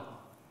ride-along.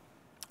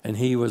 And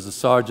he was a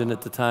sergeant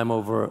at the time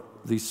over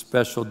these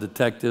special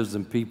detectives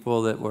and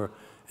people that were,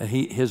 and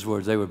his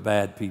words, they were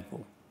bad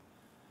people.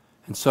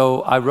 And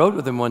so I rode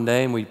with him one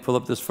day, and we pull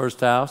up this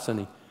first house,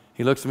 and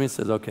he looks at me and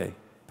says, okay,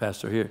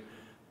 Pastor, here,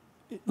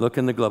 look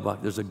in the glove box.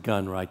 There's a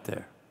gun right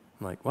there.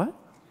 I'm like, what?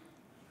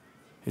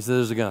 He said,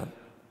 there's a gun.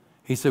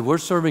 He said, we're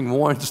serving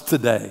warrants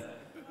today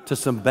to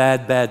some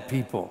bad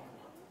people.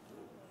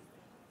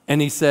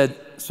 And he said,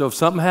 so if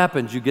something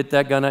happens, you get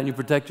that gun out and you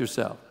protect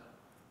yourself.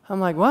 I'm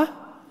like, what?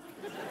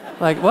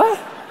 Like, what?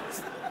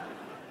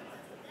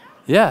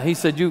 Yeah, he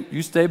said,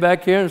 you stay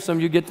back here, and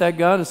if you get that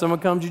gun and someone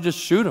comes, you just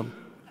shoot them.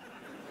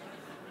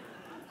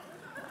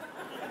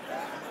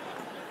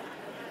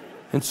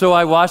 And so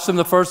I watched them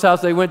the first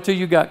house they went to.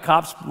 You got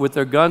cops with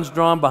their guns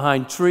drawn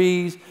behind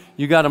trees.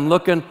 You got them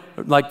looking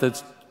like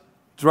the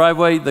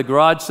driveway, the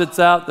garage sits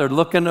out. They're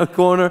looking in the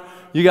corner.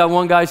 You got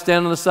one guy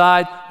standing on the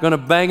side, going to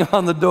bang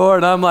on the door.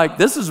 And I'm like,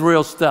 this is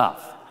real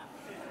stuff.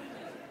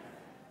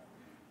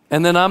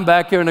 And then I'm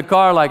back here in the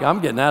car like, I'm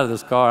getting out of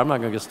this car. I'm not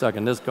going to get stuck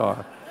in this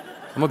car.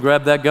 I'm going to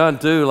grab that gun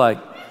too.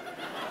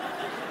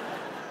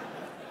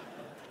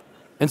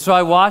 And so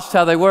I watched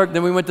how they worked.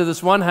 Then we went to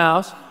this one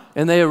house,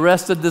 and they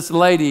arrested this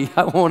lady.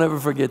 I won't ever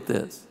forget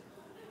this.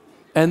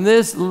 And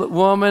this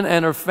woman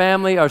and her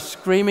family are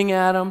screaming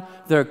at him.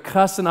 They're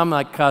cussing. I'm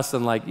not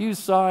cussing like, you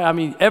sorry. I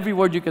mean, every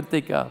word you can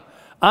think of.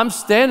 I'm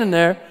standing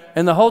there,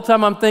 and the whole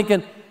time I'm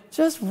thinking,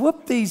 just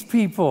whoop these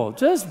people.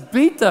 Just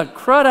beat the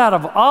crud out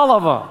of all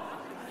of them.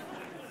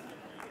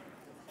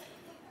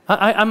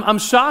 I'm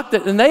shocked,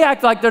 and they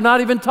act like they're not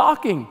even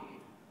talking.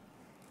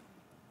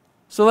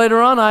 So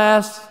later on, I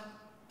asked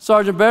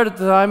Sergeant Baird at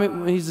the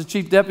time, he's the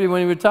chief deputy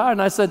when he retired,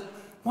 and I said,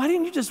 why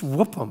didn't you just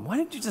whoop them? Why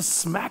didn't you just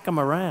smack them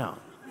around?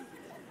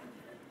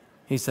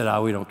 He said,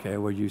 oh, we don't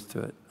care. We're used to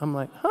it. I'm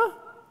like, huh?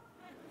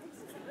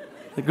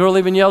 The girl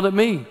even yelled at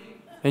me.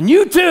 And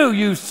you too,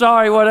 you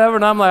sorry whatever.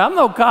 And I'm like, I'm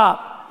no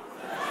cop.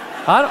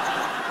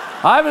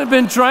 I haven't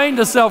been trained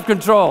to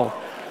self-control.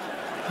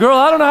 Girl,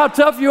 I don't know how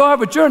tough you are,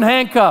 but you're in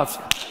handcuffs.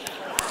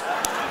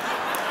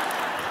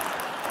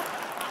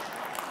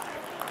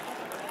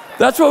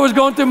 That's what was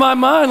going through my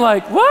mind,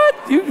 like, what?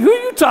 Who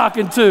are you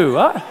talking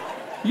to?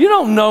 You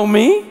don't know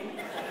me.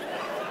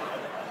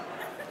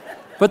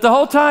 But the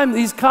whole time,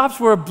 these cops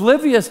were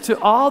oblivious to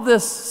all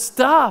this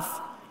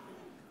stuff.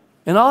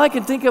 And all I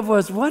can think of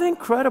was, what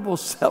incredible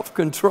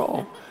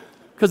self-control.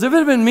 Because if it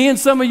had been me and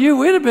some of you,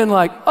 we'd have been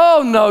like,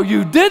 oh, no,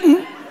 you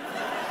didn't.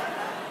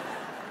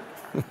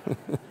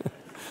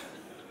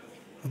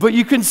 But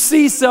you can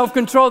see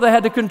self-control. They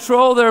had to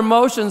control their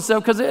emotions,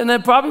 and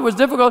it probably was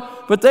difficult,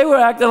 but they were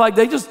acting like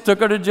they just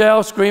took her to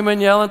jail, screaming,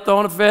 yelling,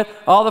 throwing a fit,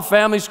 all the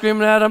family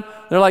screaming at them.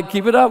 They're like,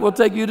 keep it up, we'll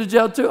take you to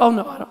jail too. Oh,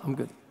 no, I'm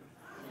good.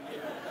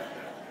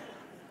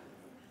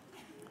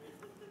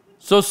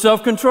 So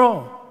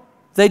self-control.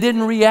 They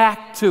didn't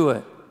react to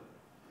it.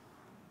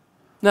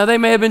 Now, they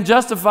may have been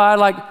justified,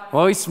 like,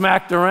 well, he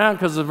smacked her around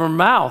because of her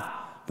mouth,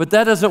 but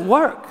that doesn't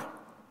work.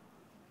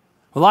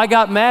 Well, I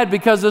got mad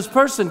because this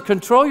person.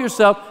 Control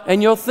yourself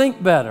and you'll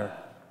think better.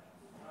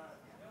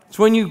 It's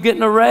when you get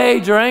in a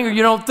rage or anger,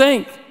 you don't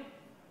think.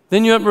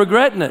 Then you end up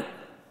regretting it.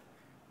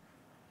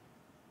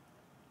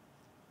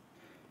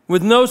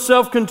 With no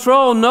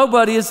self-control,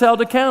 nobody is held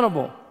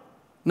accountable.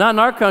 Not in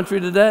our country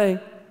today.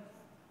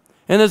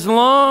 And as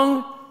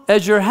long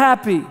as you're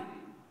happy,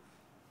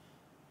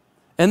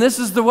 and this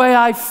is the way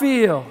I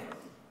feel,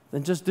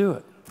 then just do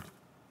it.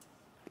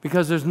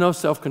 Because there's no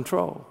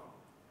self-control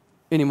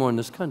anymore in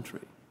this country.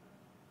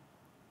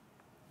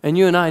 And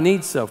you and I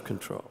need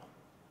self-control.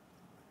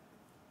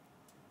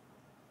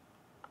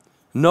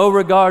 No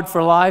regard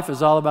for life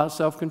is all about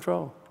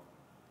self-control.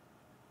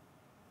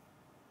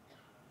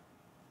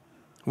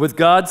 With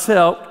God's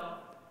help,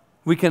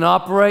 we can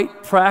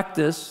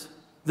practice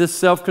this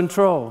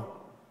self-control.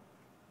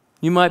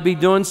 You might be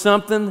doing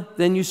something,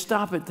 then you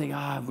stop it and think,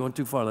 I'm going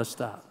too far, let's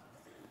stop.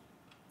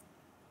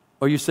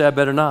 Or you say, I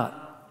better not.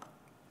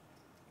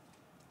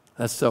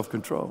 That's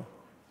self-control.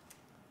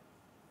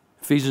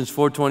 Ephesians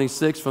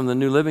 4:26 from the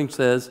New Living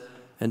says,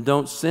 and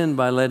don't sin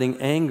by letting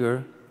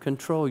anger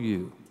control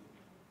you.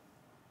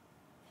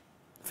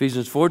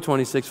 Ephesians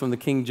 4:26 from the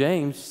King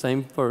James,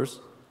 same verse,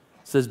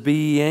 says, be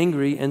ye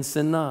angry and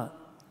sin not.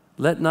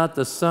 Let not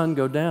the sun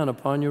go down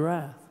upon your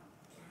wrath.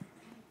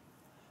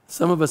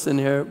 Some of us in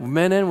here,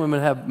 men and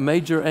women, have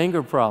major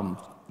anger problems.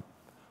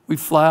 We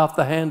fly off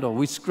the handle.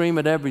 We scream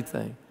at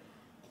everything.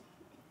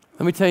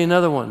 Let me tell you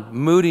another one,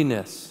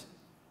 moodiness.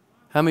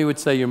 How many would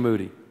say you're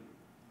moody?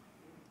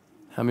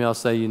 How many of y'all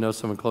say you know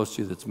someone close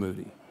to you that's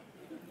moody?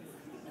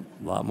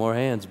 A lot more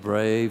hands,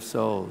 brave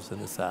souls in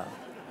this house.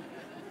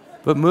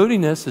 But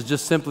moodiness is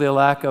just simply a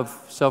lack of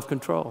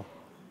self-control.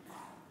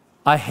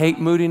 I hate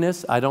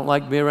moodiness. I don't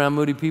like being around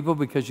moody people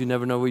because you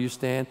never know where you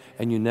stand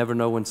and you never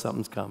know when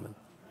something's coming.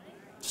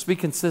 Just be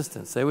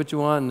consistent. Say what you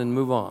want and then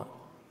move on.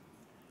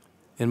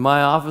 In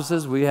my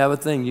offices, we have a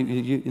thing.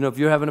 You know, if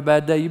you're having a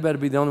bad day, you better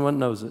be the only one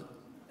that knows it.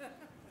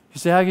 You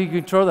say, how can you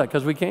control that?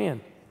 Because we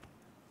can.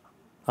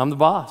 I'm the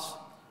boss.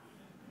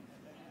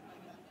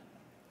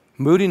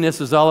 Moodiness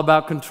is all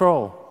about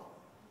control.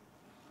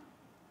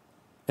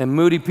 And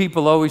moody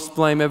people always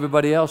blame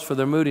everybody else for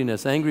their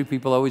moodiness. Angry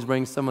people always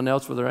bring someone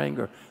else for their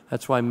anger.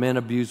 That's why men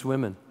abuse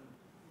women.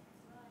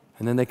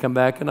 And then they come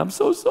back and I'm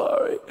so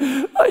sorry.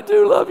 I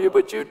do love you,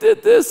 but you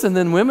did this. And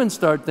then women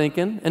start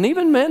thinking, and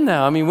even men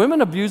now, I mean,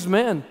 women abuse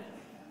men.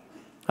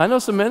 I know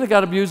some men that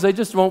got abused, they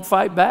just won't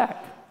fight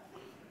back.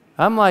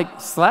 I'm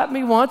like, slap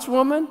me once,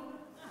 woman?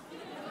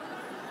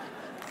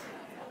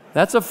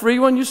 That's a free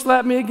one, you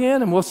slap me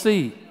again, and we'll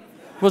see.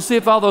 We'll see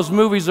if all those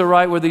movies are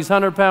right where these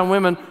 100-pound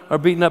women are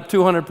beating up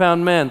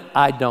 200-pound men.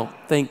 I don't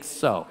think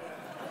so.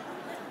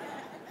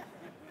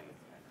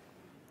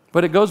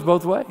 But it goes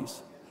both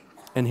ways.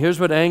 And here's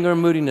what anger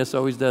and moodiness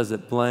always does.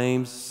 It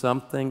blames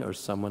something or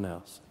someone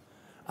else.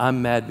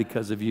 I'm mad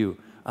because of you.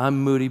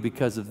 I'm moody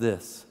because of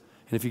this.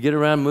 And if you get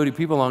around moody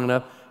people long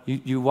enough,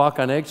 you walk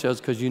on eggshells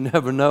because you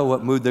never know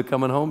what mood they're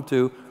coming home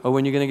to or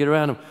when you're going to get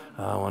around them.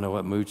 Oh, I wonder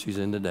what mood she's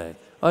in today.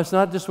 Oh, it's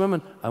not just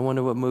women. I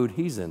wonder what mood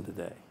he's in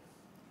today.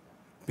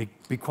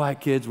 Be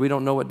quiet, kids. We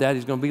don't know what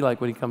daddy's going to be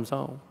like when he comes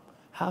home.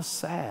 How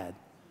sad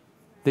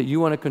that you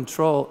want to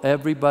control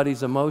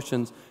everybody's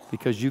emotions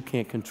because you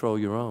can't control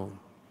your own.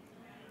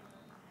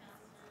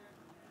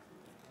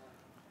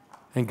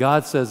 And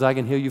God says, I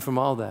can heal you from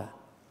all that.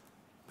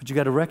 But you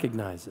got to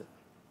recognize it.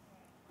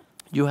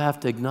 You have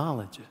to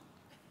acknowledge it.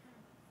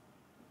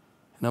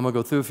 And I'm going to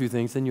go through a few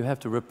things, then you have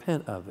to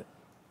repent of it.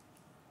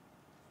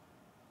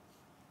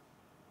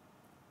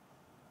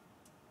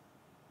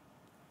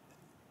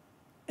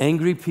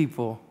 Angry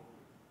people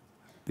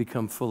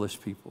become foolish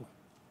people.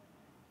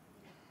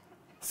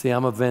 See,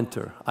 I'm a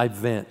venter. I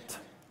vent.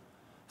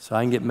 So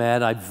I can get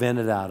mad, I vent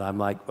it out. I'm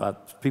like,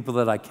 people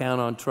that I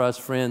count on,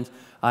 trust, friends,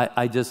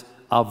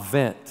 I'll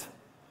vent.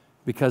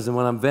 Because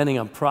when I'm venting,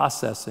 I'm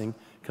processing.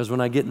 Because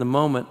when I get in the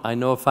moment, I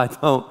know if I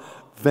don't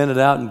vent it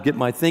out and get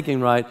my thinking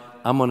right,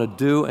 I'm going to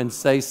do and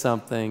say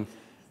something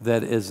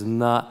that is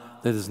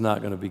not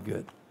going to be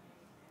good.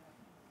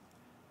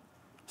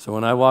 So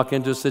when I walk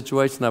into a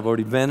situation, I've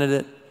already vented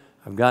it.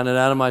 I've gotten it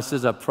out of my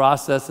system. I've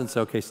processed and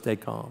said, okay, stay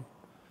calm.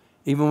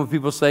 Even when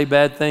people say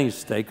bad things,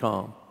 stay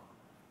calm.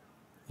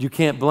 You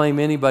can't blame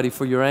anybody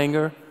for your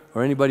anger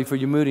or anybody for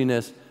your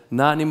moodiness.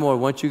 Not anymore.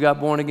 Once you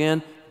got born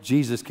again,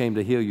 Jesus came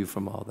to heal you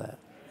from all that.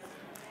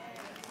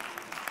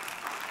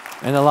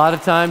 And a lot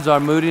of times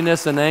our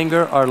moodiness and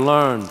anger are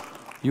learned.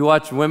 You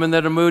watch women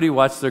that are moody,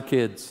 watch their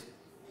kids.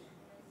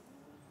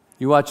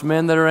 You watch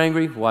men that are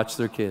angry, watch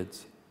their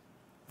kids.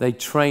 They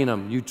train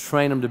them. You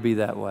train them to be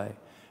that way.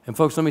 And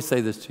folks, let me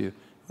say this to you.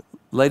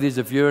 Ladies,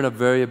 if you're in a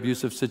very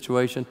abusive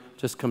situation,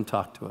 just come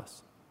talk to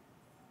us.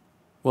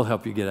 We'll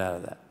help you get out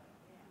of that.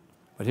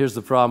 But here's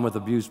the problem with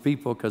abused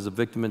people because of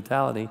victim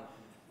mentality.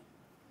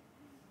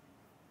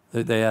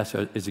 They ask,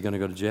 is he going to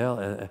go to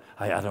jail?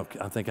 I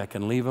don't think I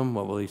can leave him.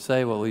 What will he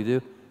say? What will he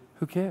do?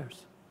 Who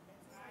cares?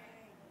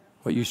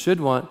 What you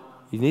should want,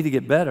 you need to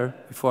get better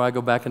before I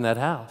go back in that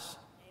house.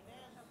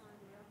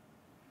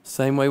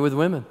 Same way with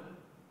women.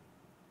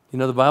 You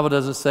know, the Bible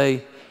doesn't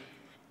say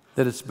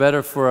that it's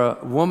better for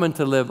a woman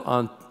to live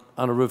on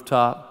a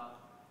rooftop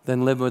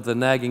than live with a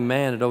nagging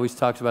man. It always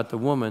talks about the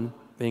woman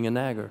being a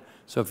nagger.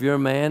 So if you're a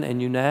man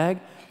and you nag,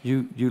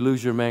 you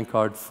lose your man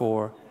card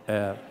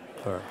forever.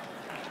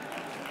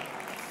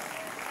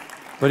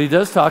 But he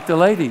does talk to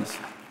ladies.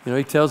 You know,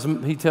 he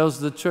tells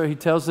the church, he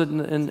tells it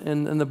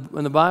in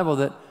the Bible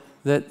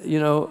that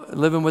you know,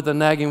 living with a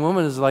nagging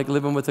woman is like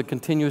living with a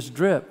continuous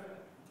drip.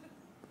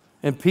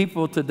 And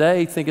people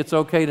today think it's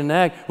okay to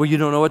nag. Well, you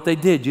don't know what they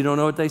did. You don't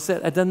know what they said.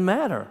 It doesn't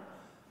matter.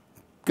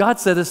 God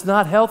said it's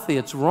not healthy.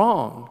 It's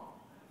wrong.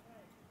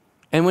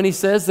 And when he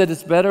says that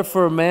it's better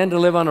for a man to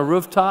live on a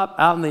rooftop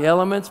out in the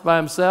elements by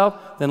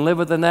himself than live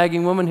with a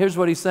nagging woman, here's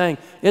what he's saying.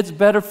 It's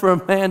better for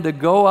a man to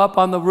go up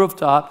on the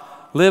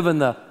rooftop, live in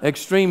the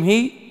extreme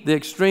heat, the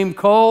extreme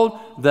cold,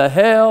 the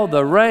hail,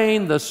 the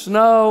rain, the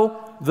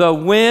snow, the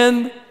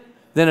wind,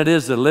 than it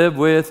is to live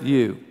with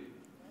you.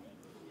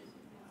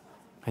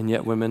 And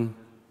yet women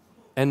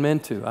And men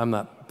too. I'm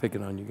not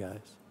picking on you guys.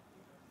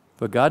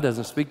 But God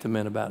doesn't speak to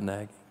men about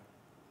nagging.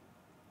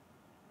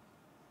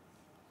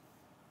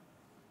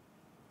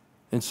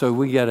 And so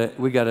we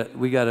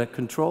gotta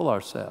control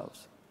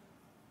ourselves.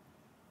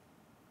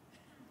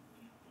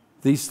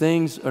 These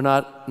things are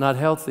not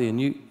healthy,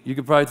 and you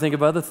could probably think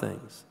of other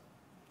things.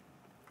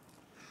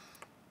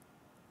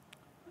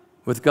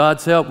 With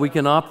God's help, we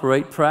can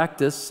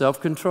practice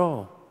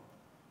self-control.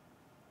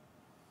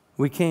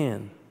 We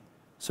can.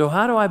 So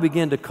how do I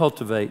begin to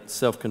cultivate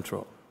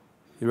self-control?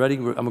 You ready?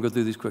 I'm going to go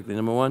through these quickly.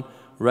 Number one,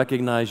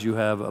 recognize you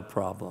have a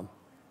problem.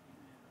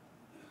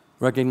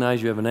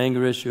 Recognize you have an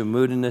anger issue, a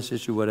moodiness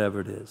issue, whatever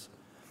it is.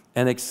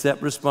 And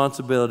accept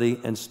responsibility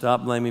and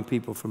stop blaming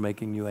people for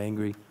making you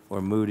angry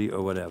or moody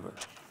or whatever.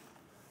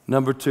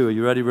 Number two, are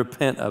you ready?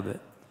 Repent of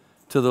it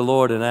to the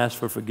Lord and ask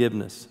for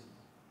forgiveness.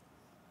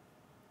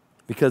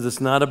 Because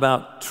it's not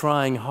about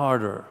trying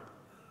harder.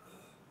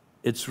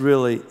 It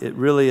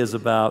really is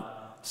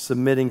about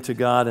submitting to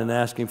God and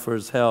asking for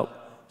His help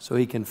so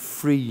He can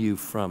free you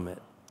from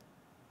it.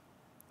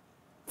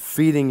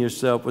 Feeding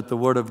yourself with the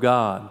Word of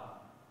God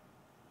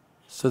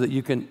so that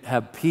you can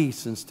have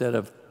peace instead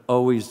of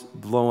always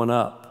blowing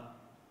up.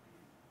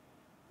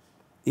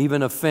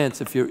 Even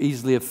offense, if you're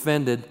easily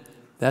offended,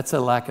 that's a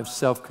lack of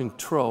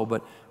self-control.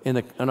 But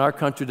in our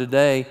country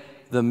today,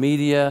 the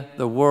media,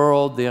 the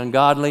world, the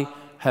ungodly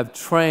have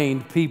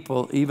trained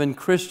people, even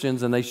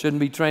Christians, and they shouldn't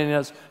be training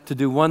us to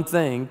do one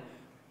thing.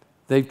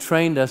 They've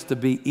trained us to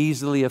be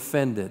easily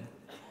offended.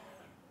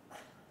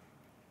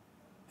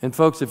 And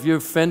folks, if you're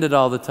offended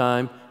all the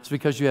time, it's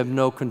because you have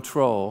no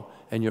control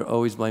and you're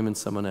always blaming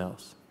someone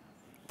else.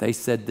 They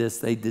said this,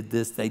 they did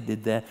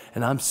that,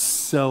 and I'm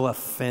so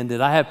offended.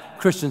 I have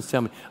Christians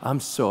tell me, I'm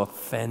so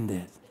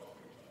offended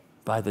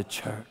by the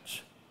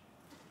church.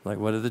 Like,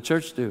 what did the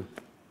church do?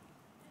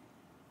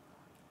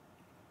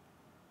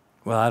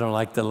 Well, I don't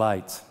like the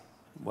lights.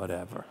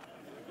 Whatever.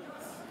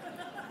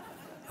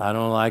 I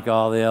don't like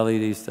all the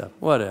LED stuff.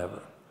 Whatever.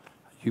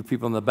 You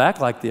people in the back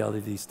like the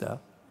LED stuff.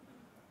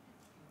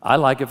 I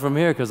like it from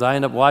here because I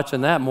end up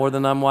watching that more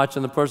than I'm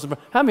watching the person.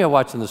 How many are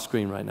watching the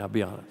screen right now?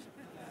 Be honest.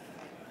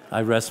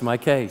 I rest my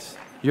case.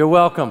 You're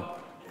welcome.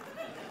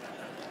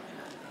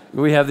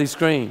 We have these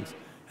screens.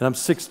 And I'm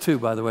 6'2",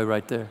 by the way,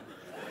 right there.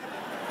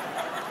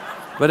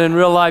 But in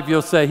real life,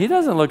 you'll say, he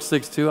doesn't look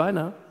 6'2", I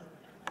know.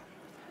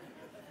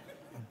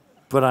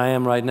 But I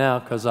am right now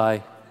because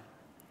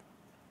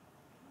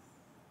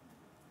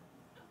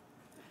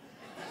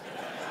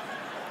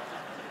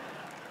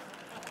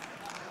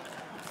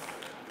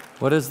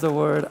what is the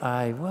word?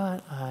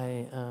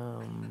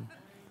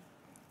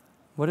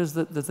 What is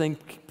the thing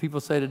people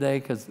say today?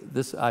 Because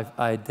this, I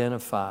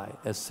identify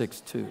as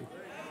 6'2".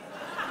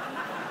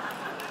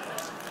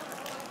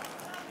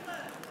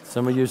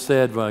 Some of you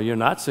said, well, you're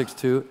not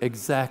 6'2".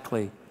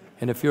 Exactly.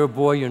 And if you're a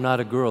boy, you're not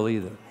a girl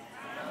either.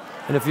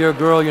 And if you're a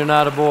girl, you're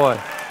not a boy.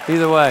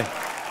 Either way.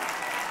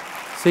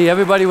 See,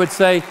 everybody would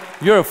say,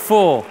 you're a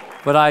fool,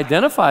 but I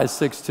identify as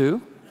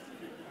 6'2".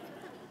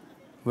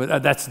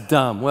 But that's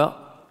dumb. Well,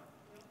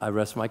 I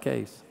rest my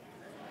case.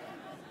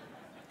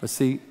 But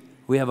see,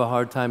 we have a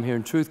hard time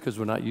hearing truth because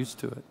we're not used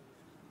to it.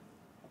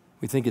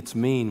 We think it's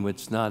mean, which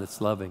it's not,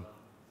 it's loving.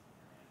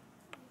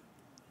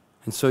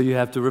 And so you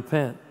have to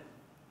repent.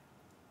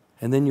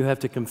 And then you have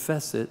to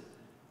confess it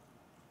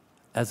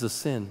as a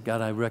sin.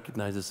 God, I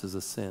recognize this as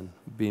a sin.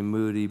 Being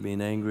moody,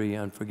 being angry,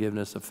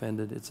 unforgiveness,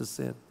 offended, it's a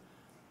sin.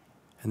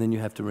 And then you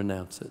have to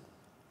renounce it.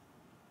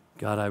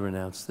 God, I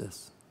renounce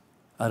this.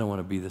 I don't want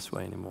to be this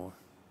way anymore.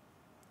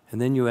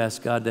 And then you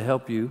ask God to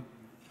help you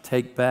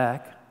take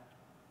back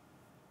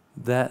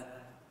that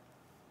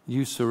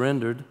you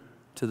surrendered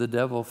to the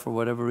devil for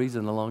whatever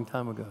reason a long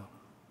time ago.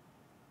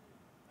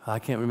 I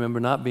can't remember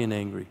not being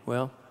angry.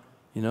 Well,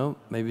 you know,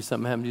 maybe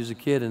something happened to you as a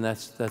kid and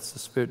that's the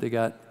spirit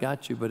that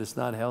got you, but it's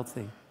not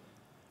healthy.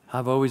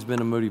 I've always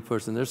been a moody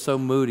person. They're so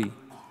moody.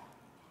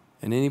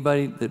 And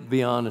anybody that,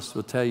 be honest,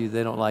 will tell you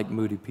they don't like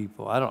moody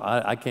people.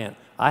 I can't.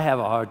 I have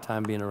a hard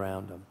time being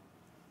around them.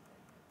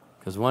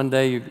 Because one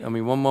day,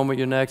 one moment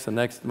you're next, the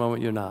next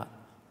moment you're not.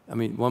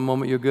 One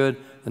moment you're good,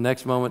 the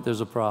next moment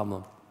there's a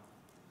problem.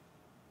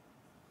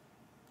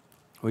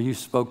 Or you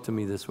spoke to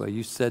me this way,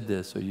 you said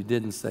this, or you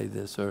didn't say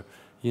this, or,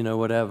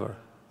 whatever.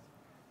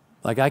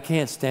 Like, I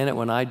can't stand it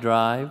when I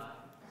drive.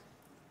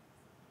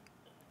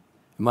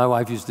 My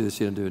wife used to do this,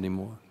 she doesn't do it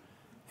anymore.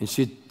 And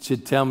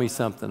she'd tell me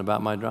something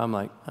about my drive. I'm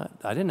like,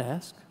 I didn't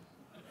ask.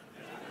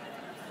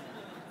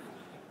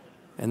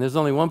 And there's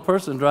only one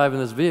person driving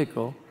this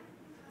vehicle.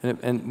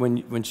 And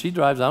when she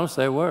drives, I don't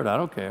say a word. I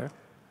don't care.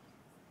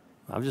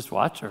 I'll just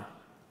watch her.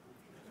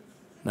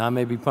 Now, I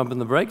may be pumping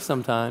the brakes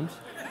sometimes,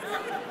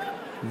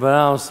 but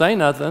I don't say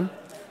nothing.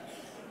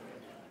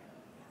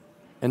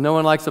 And no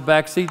one likes a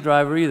backseat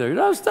driver either.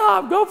 No,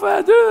 stop, go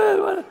fast,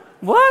 do this.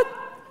 What?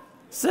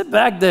 Sit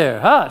back there,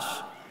 hush.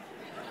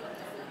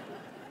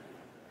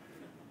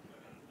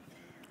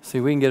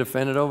 See, we can get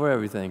offended over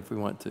everything if we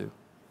want to.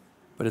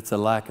 But it's a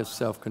lack of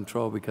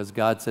self-control because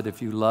God said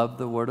if you love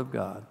the Word of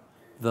God,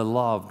 the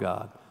law of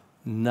God,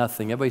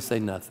 nothing, everybody say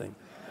nothing.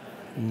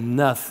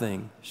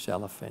 nothing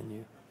shall offend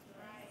you.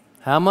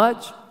 How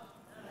much?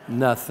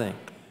 Nothing.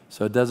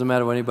 So it doesn't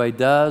matter what anybody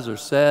does or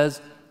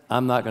says,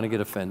 I'm not going to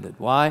get offended.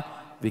 Why?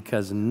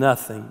 Because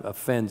nothing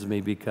offends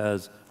me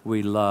because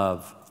we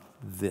love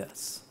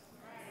this.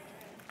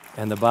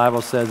 And the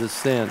Bible says it's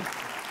sin.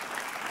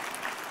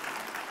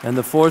 And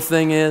the fourth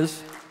thing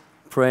is,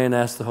 pray and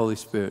ask the Holy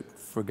Spirit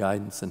for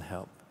guidance and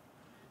help.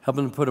 Help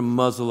him to put a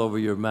muzzle over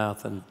your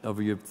mouth and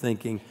over your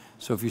thinking.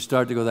 So if you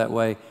start to go that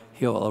way,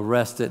 he'll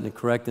arrest it and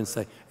correct it and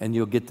say, and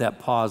you'll get that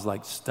pause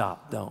like,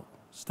 stop, don't,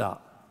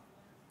 stop.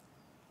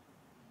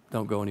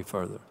 Don't go any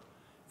further.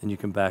 And you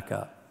can back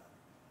up.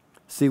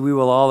 See, we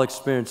will all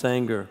experience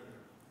anger.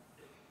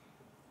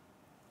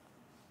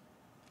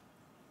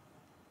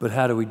 But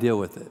how do we deal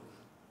with it?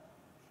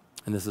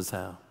 And this is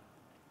how.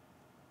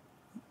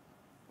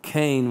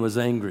 Cain was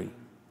angry.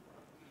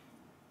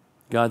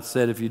 God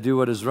said, if you do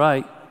what is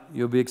right,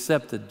 you'll be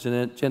accepted.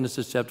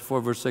 Genesis chapter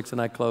 4, verse 6,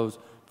 and I close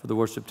for the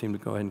worship team to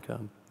go ahead and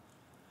come.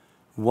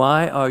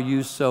 Why are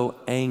you so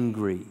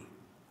angry?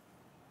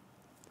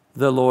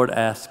 The Lord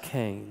asked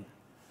Cain.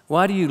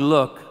 Why do you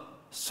look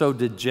so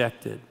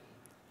dejected?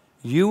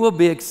 You will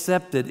be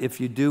accepted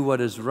if you do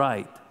what is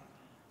right.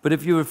 But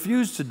if you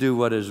refuse to do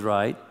what is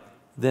right,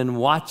 then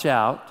watch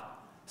out.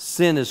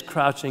 Sin is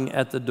crouching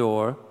at the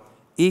door,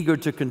 eager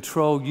to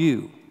control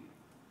you.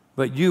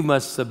 But you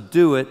must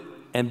subdue it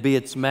and be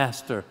its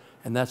master.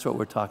 And that's what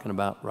we're talking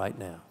about right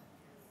now.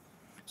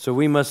 So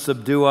we must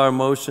subdue our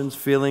emotions,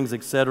 feelings,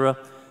 etc.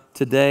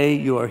 Today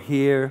you are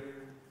here.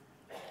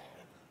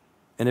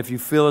 And if you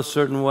feel a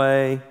certain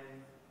way,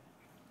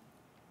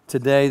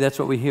 today, that's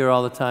what we hear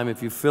all the time.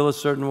 If you feel a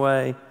certain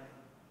way,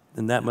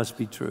 then that must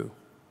be true.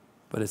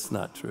 But it's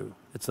not true.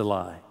 It's a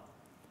lie.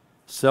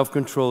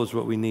 Self-control is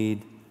what we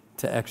need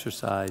to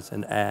exercise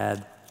and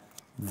add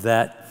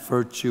that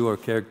virtue or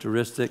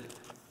characteristic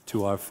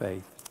to our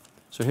faith.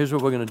 So here's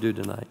what we're going to do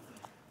tonight.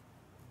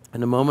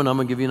 In a moment, I'm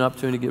going to give you an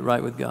opportunity to get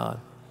right with God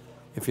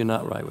if you're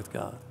not right with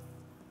God.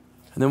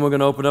 And then we're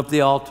going to open up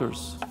the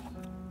altars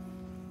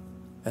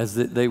as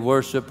they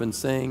worship and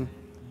sing.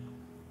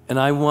 And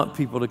I want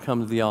people to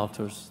come to the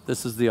altars.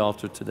 This is the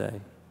altar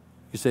today.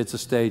 You say it's a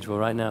stage. Well,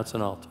 right now it's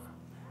an altar.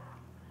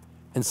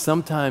 And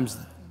sometimes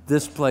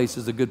this place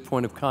is a good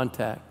point of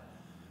contact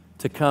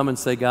to come and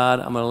say, God,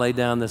 I'm going to lay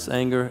down this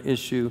anger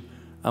issue.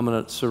 I'm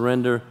going to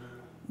surrender.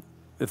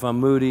 If I'm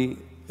moody,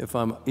 if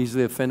I'm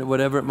easily offended,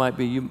 whatever it might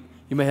be, you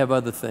may have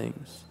other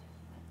things.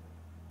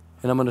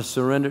 And I'm going to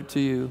surrender it to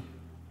you.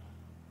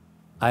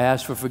 I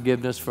ask for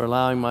forgiveness for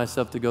allowing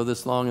myself to go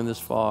this long and this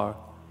far.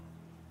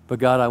 But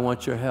God, I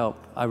want your help.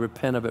 I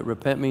repent of it.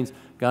 Repent means,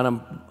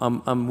 God,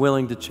 I'm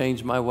willing to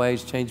change my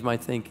ways, change my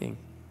thinking.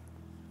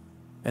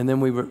 And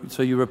then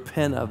so you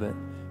repent of it.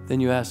 Then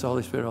you ask the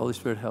Holy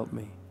Spirit, help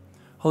me.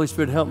 Holy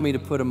Spirit, help me to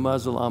put a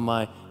muzzle on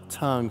my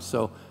tongue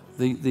so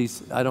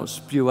I don't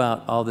spew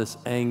out all this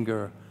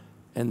anger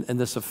and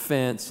this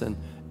offense and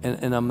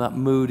I'm not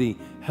moody.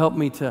 Help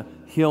me to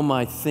heal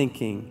my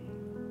thinking,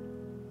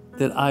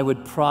 that I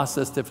would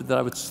process different, that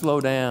I would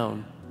slow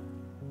down,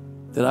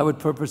 that I would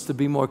purpose to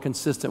be more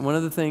consistent. One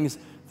of the things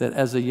that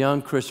as a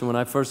young Christian, when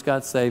I first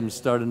got saved and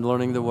started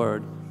learning the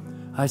Word,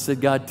 I said,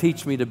 God,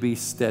 teach me to be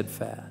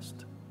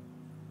steadfast.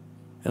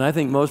 And I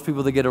think most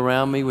people that get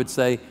around me would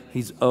say,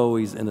 he's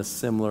always in a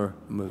similar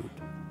mood.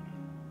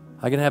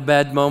 I can have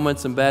bad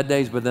moments and bad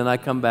days, but then I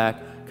come back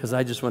because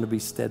I just want to be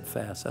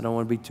steadfast. I don't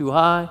want to be too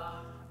high.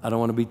 I don't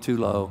want to be too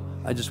low.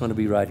 I just want to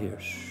be right here.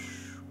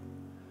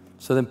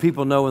 So then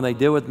people know when they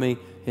deal with me,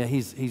 yeah,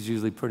 he's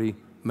usually pretty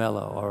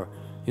mellow, or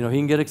he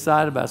can get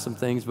excited about some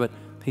things, but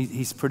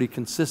he's pretty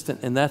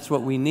consistent, and that's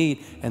what we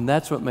need, and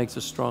that's what makes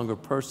a stronger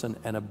person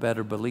and a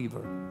better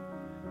believer,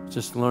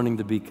 just learning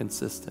to be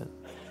consistent.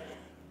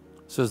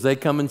 So as they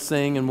come and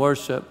sing and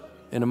worship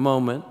in a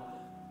moment,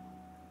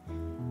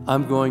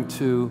 I'm going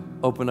to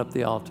open up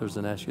the altars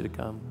and ask you to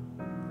come.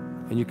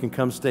 And you can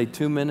come stay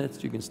 2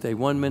 minutes, you can stay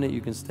 1 minute,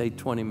 you can stay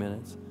 20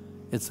 minutes.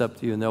 It's up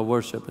to you, and they'll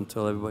worship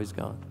until everybody's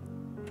gone.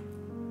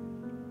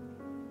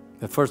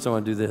 But first I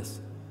want to do this.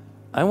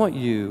 I want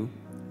you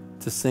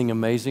to sing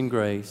Amazing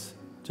Grace,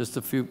 just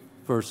a few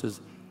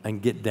verses,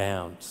 and get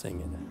down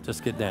singing it.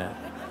 Just get down.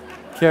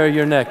 Carrie,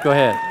 your neck, go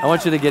ahead. I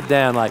want you to get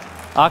down like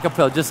a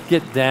cappella, just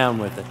get down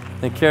with it.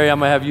 And Carrie, I'm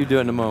going to have you do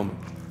it in a moment.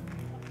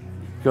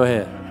 Go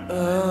ahead.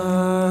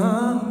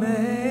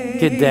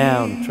 Get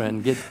down,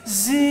 Trent. Get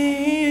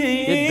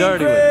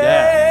dirty with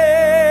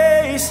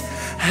that.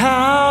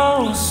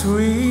 How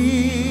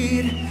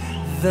sweet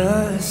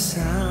the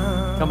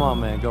sound. Come on,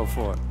 man, go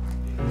for it.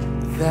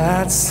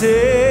 That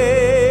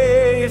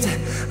saved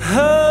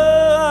a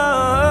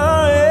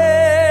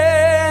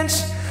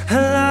wretch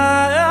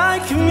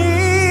like me.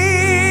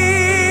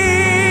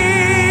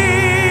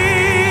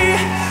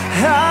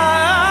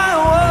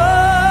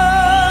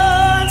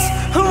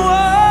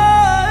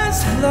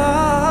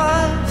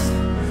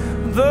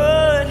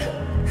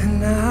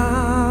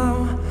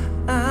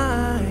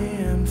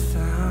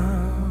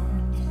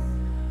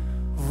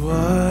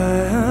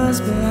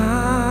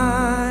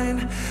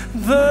 Blind,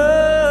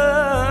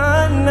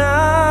 but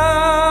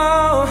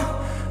now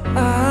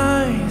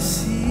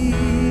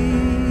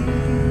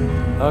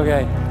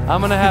I'm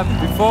going to have,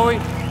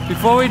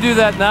 before we do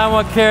that, now I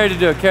want Carrie to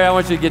do it. Carrie, I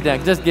want you to get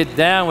down. Just get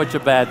down with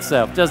your bad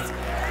self. Just,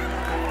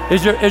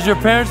 is your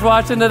parents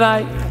watching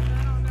tonight?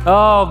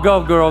 Oh,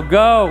 go, girl,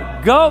 go.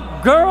 Go,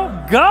 girl,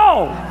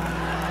 go.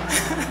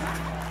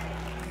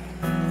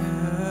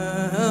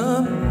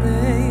 I'm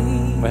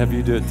going to have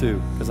you do it too,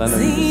 because I know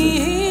you can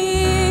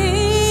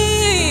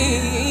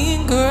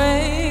sing.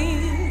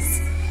 Grace,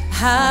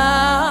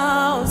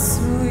 how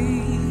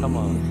sweet. Come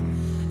on.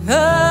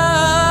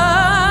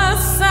 The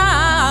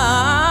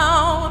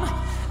sound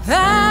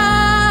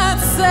that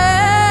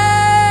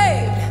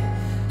saved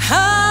a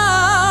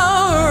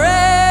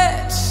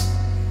wretch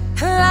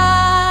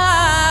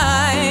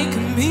like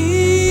me.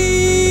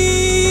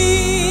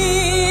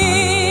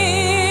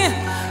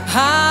 I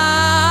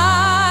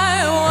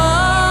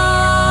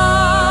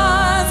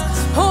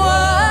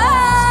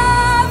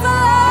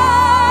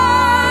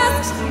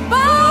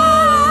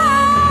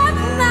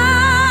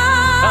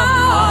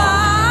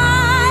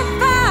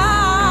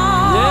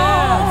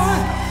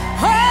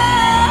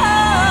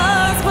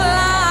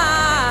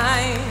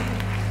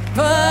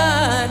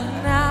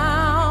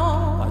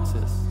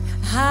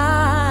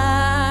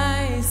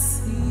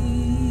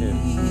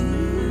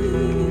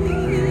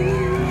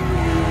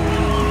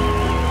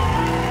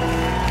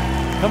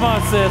Come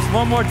on, sis,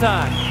 one more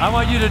time. I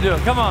want you to do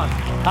it. Come on.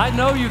 I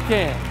know you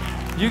can.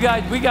 You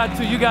guys, you got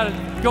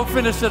to go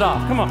finish it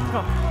off. Come on, come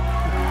on.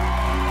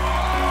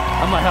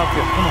 I'm gonna help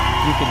you. Come on,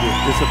 you can do it.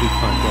 This will be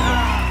fun. Go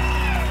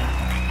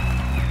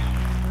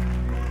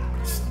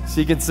ahead.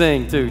 She can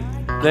sing too.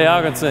 They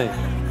all can sing.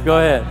 Go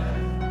ahead.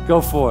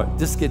 Go for it.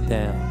 Just get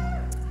down.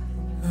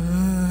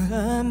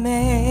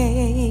 Amazing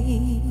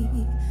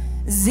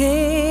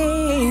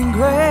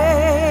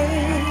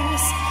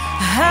grace,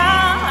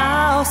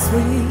 how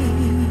sweet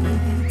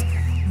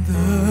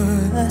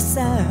the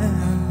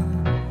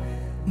sound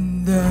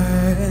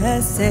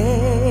that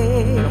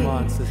saved Come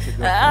on, sister,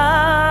 go.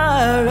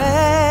 a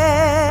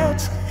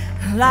wretch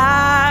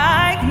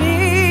like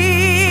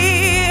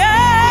me.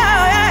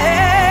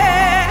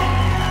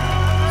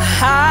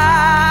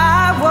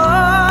 I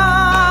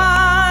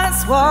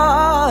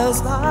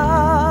was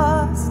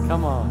lost.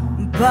 Come on.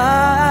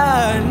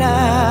 But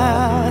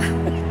now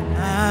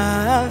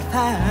I'm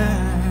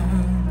found,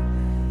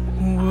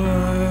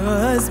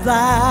 was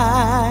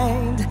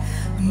blind,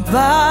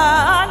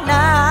 but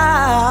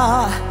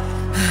now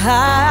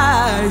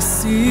I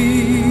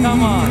see.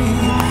 Come on.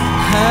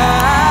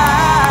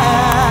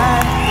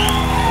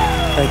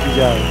 Thank you,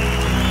 guys.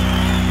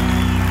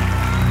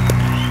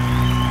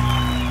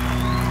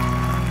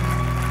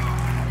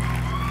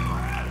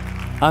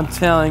 I'm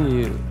telling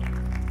you,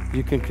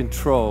 you can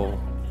control.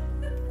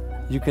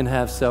 You can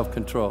have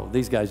self-control.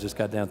 These guys just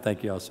got down.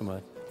 Thank you all so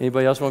much.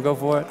 Anybody else want to go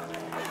for it?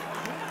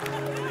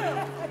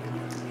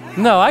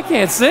 No, I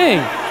can't sing.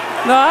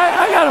 No,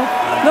 I gotta.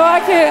 No, I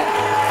can't.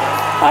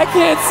 I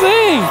can't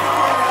sing.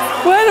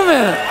 Wait a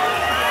minute.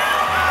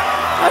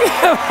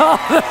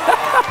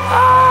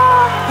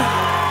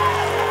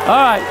 All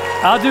right,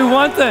 I'll do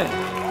one thing,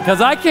 because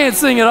I can't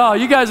sing at all.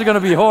 You guys are going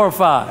to be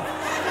horrified.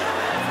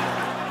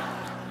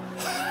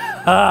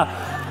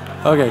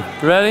 Okay,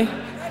 ready?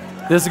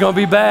 This is going to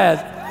be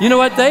bad. You know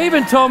what? They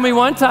even told me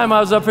one time I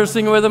was up here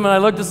singing with them, and I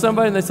looked at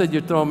somebody, and they said,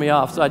 "You're throwing me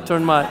off." So I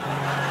turned my...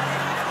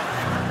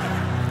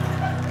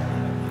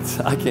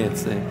 I can't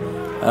sing.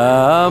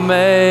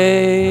 Amazing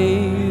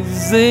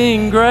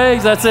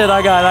grace. That's it.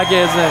 I got it. I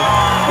can't sing.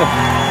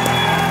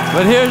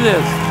 But here it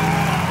is.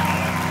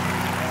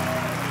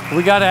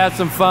 We got to have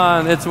some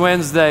fun. It's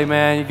Wednesday,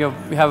 man. You go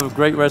have a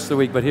great rest of the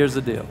week. But here's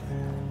the deal.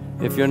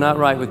 If you're not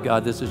right with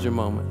God, this is your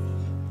moment.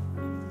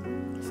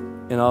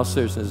 In all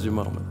seriousness, this is your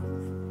moment.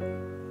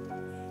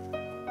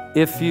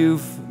 If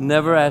you've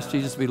never asked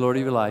Jesus to be Lord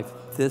of your life,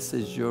 this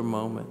is your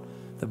moment.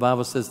 The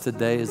Bible says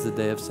today is the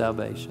day of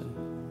salvation.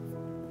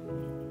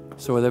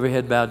 So with every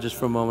head bowed just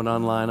for a moment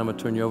online, I'm going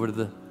to turn you over to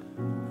the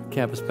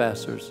campus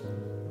pastors.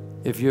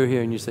 If you're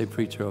here and you say,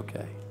 "Preacher,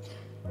 okay."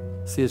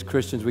 See, as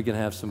Christians, we can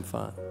have some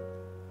fun.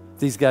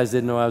 These guys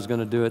didn't know I was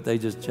going to do it. They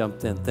just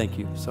jumped in. Thank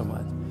you so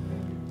much.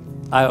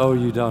 I owe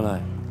you, don't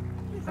I?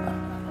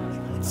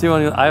 See,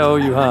 I owe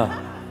you, huh?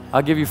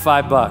 I'll give you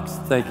 $5.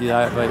 Thank you.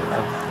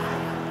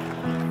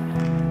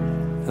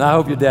 And I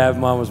hope your dad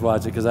and mom was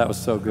watching, because that was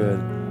so good.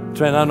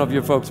 Trent, I don't know if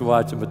your folks are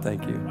watching, but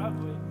thank you.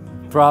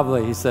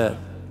 Probably, he said.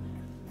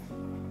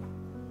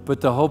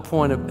 But the whole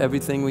point of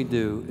everything we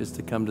do is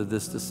to come to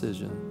this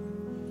decision.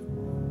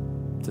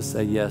 To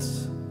say,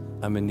 yes,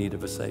 I'm in need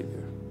of a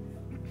Savior.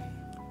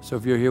 So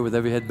if you're here with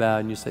every head bowed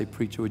and you say,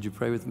 "Preacher, would you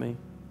pray with me?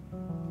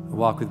 I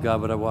walk with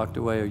God, but I walked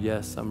away," or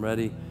 "Yes, I'm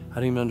ready. I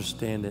don't even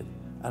understand it.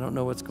 I don't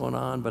know what's going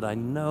on, but I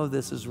know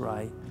this is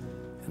right.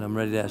 And I'm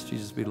ready to ask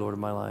Jesus to be Lord of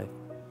my life."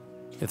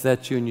 If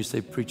that's you and you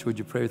say, "Preacher, would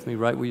you pray with me?"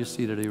 Right where you're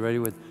seated. Are you ready?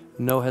 With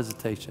no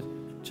hesitation.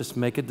 Just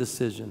make a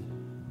decision.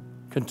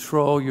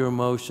 Control your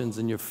emotions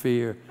and your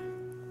fear.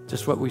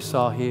 Just what we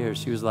saw here.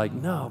 She was like,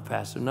 "No,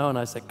 Pastor, no." And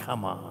I said,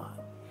 "Come on."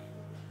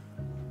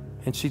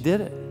 And she did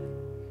it.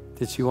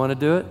 Did she want to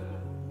do it?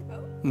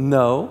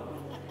 No.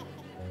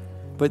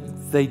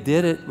 But they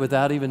did it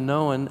without even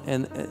knowing,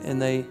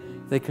 and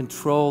they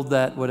controlled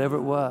that, whatever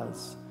it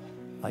was,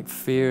 like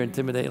fear,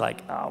 intimidate,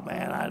 like, oh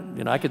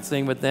man, I could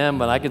sing with them,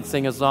 but I could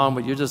sing a song,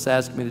 but you're just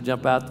asking me to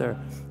jump out there.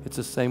 It's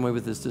the same way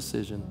with this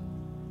decision.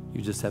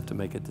 You just have to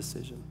make a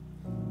decision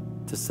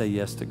to say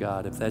yes to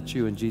God. If that's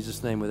you, in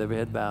Jesus' name, with every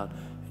head bowed,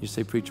 you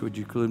say, preacher, would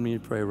you include me in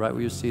prayer right where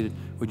you're seated?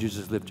 Would you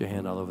just lift your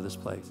hand all over this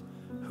place?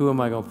 Who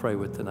am I going to pray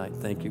with tonight?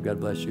 Thank you. God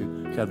bless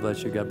you. God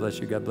bless you. God bless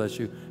you. God bless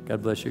you.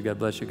 God bless you. God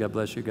bless you. God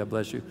bless you. God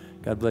bless you.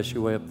 God bless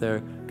you way up there.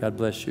 God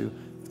bless you.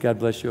 God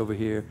bless you over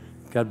here.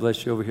 God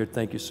bless you over here.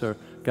 Thank you, sir.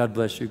 God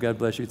bless you. God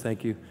bless you.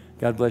 Thank you.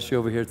 God bless you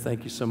over here.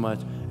 Thank you so much.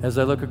 As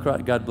I look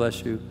across, God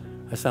bless you.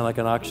 I sound like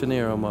an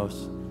auctioneer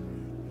almost.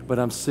 But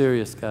I'm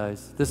serious,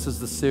 guys. This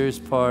is the serious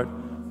part.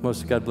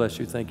 Most God bless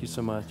you. Thank you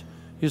so much.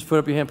 You just put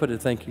up your hand, put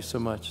it. Thank you so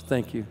much.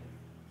 Thank you.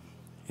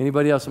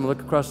 Anybody else? I'm going to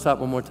look across the top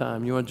one more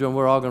time. You want to join?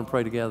 We're all going to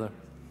pray together.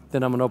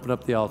 Then I'm going to open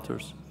up the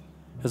altars.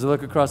 As I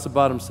look across the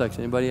bottom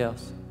section, anybody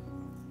else?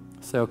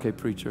 Say, okay,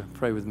 preacher,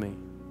 pray with me.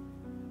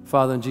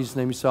 Father, in Jesus'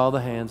 name, you saw all the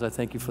hands. I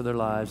thank you for their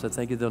lives. I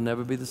thank you they'll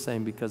never be the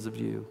same because of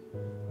you.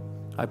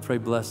 I pray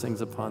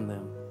blessings upon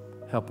them.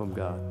 Help them,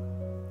 God.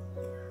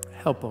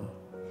 Help them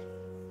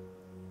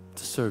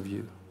to serve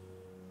you.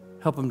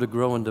 Help them to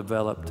grow and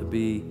develop to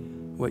be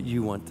what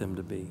you want them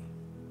to be.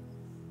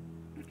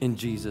 In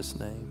Jesus'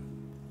 name.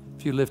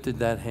 If you lifted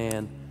that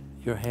hand,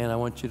 your hand, I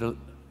want you to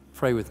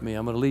pray with me.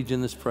 I'm going to lead you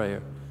in this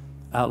prayer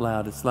out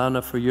loud. It's loud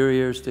enough for your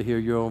ears to hear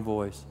your own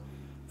voice.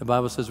 The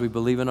Bible says we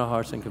believe in our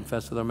hearts and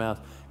confess with our mouth.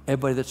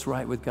 Everybody that's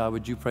right with God,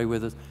 would you pray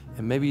with us?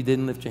 And maybe you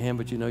didn't lift your hand,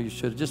 but you know you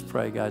should. Just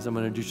pray, guys. I'm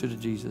going to introduce you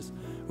to Jesus.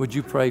 Would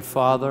you pray,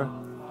 Father,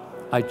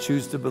 I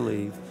choose to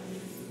believe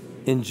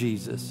in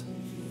Jesus.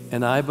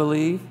 And I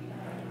believe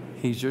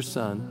He's your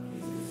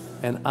Son.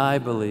 And I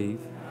believe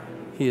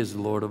He is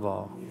Lord of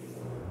all.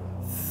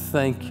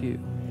 Thank you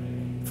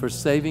for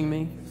saving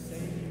me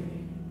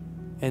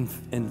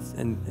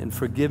and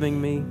forgiving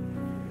me.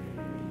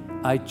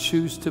 I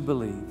choose to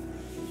believe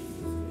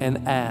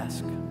and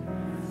ask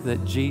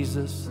that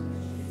Jesus,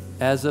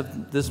 as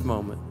of this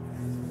moment,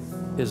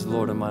 is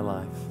Lord of my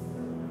life.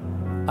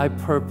 I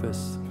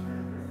purpose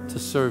to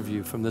serve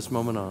you from this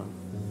moment on.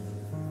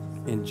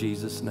 In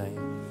Jesus'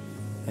 name.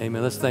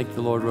 Amen. Let's thank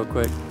the Lord real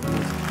quick.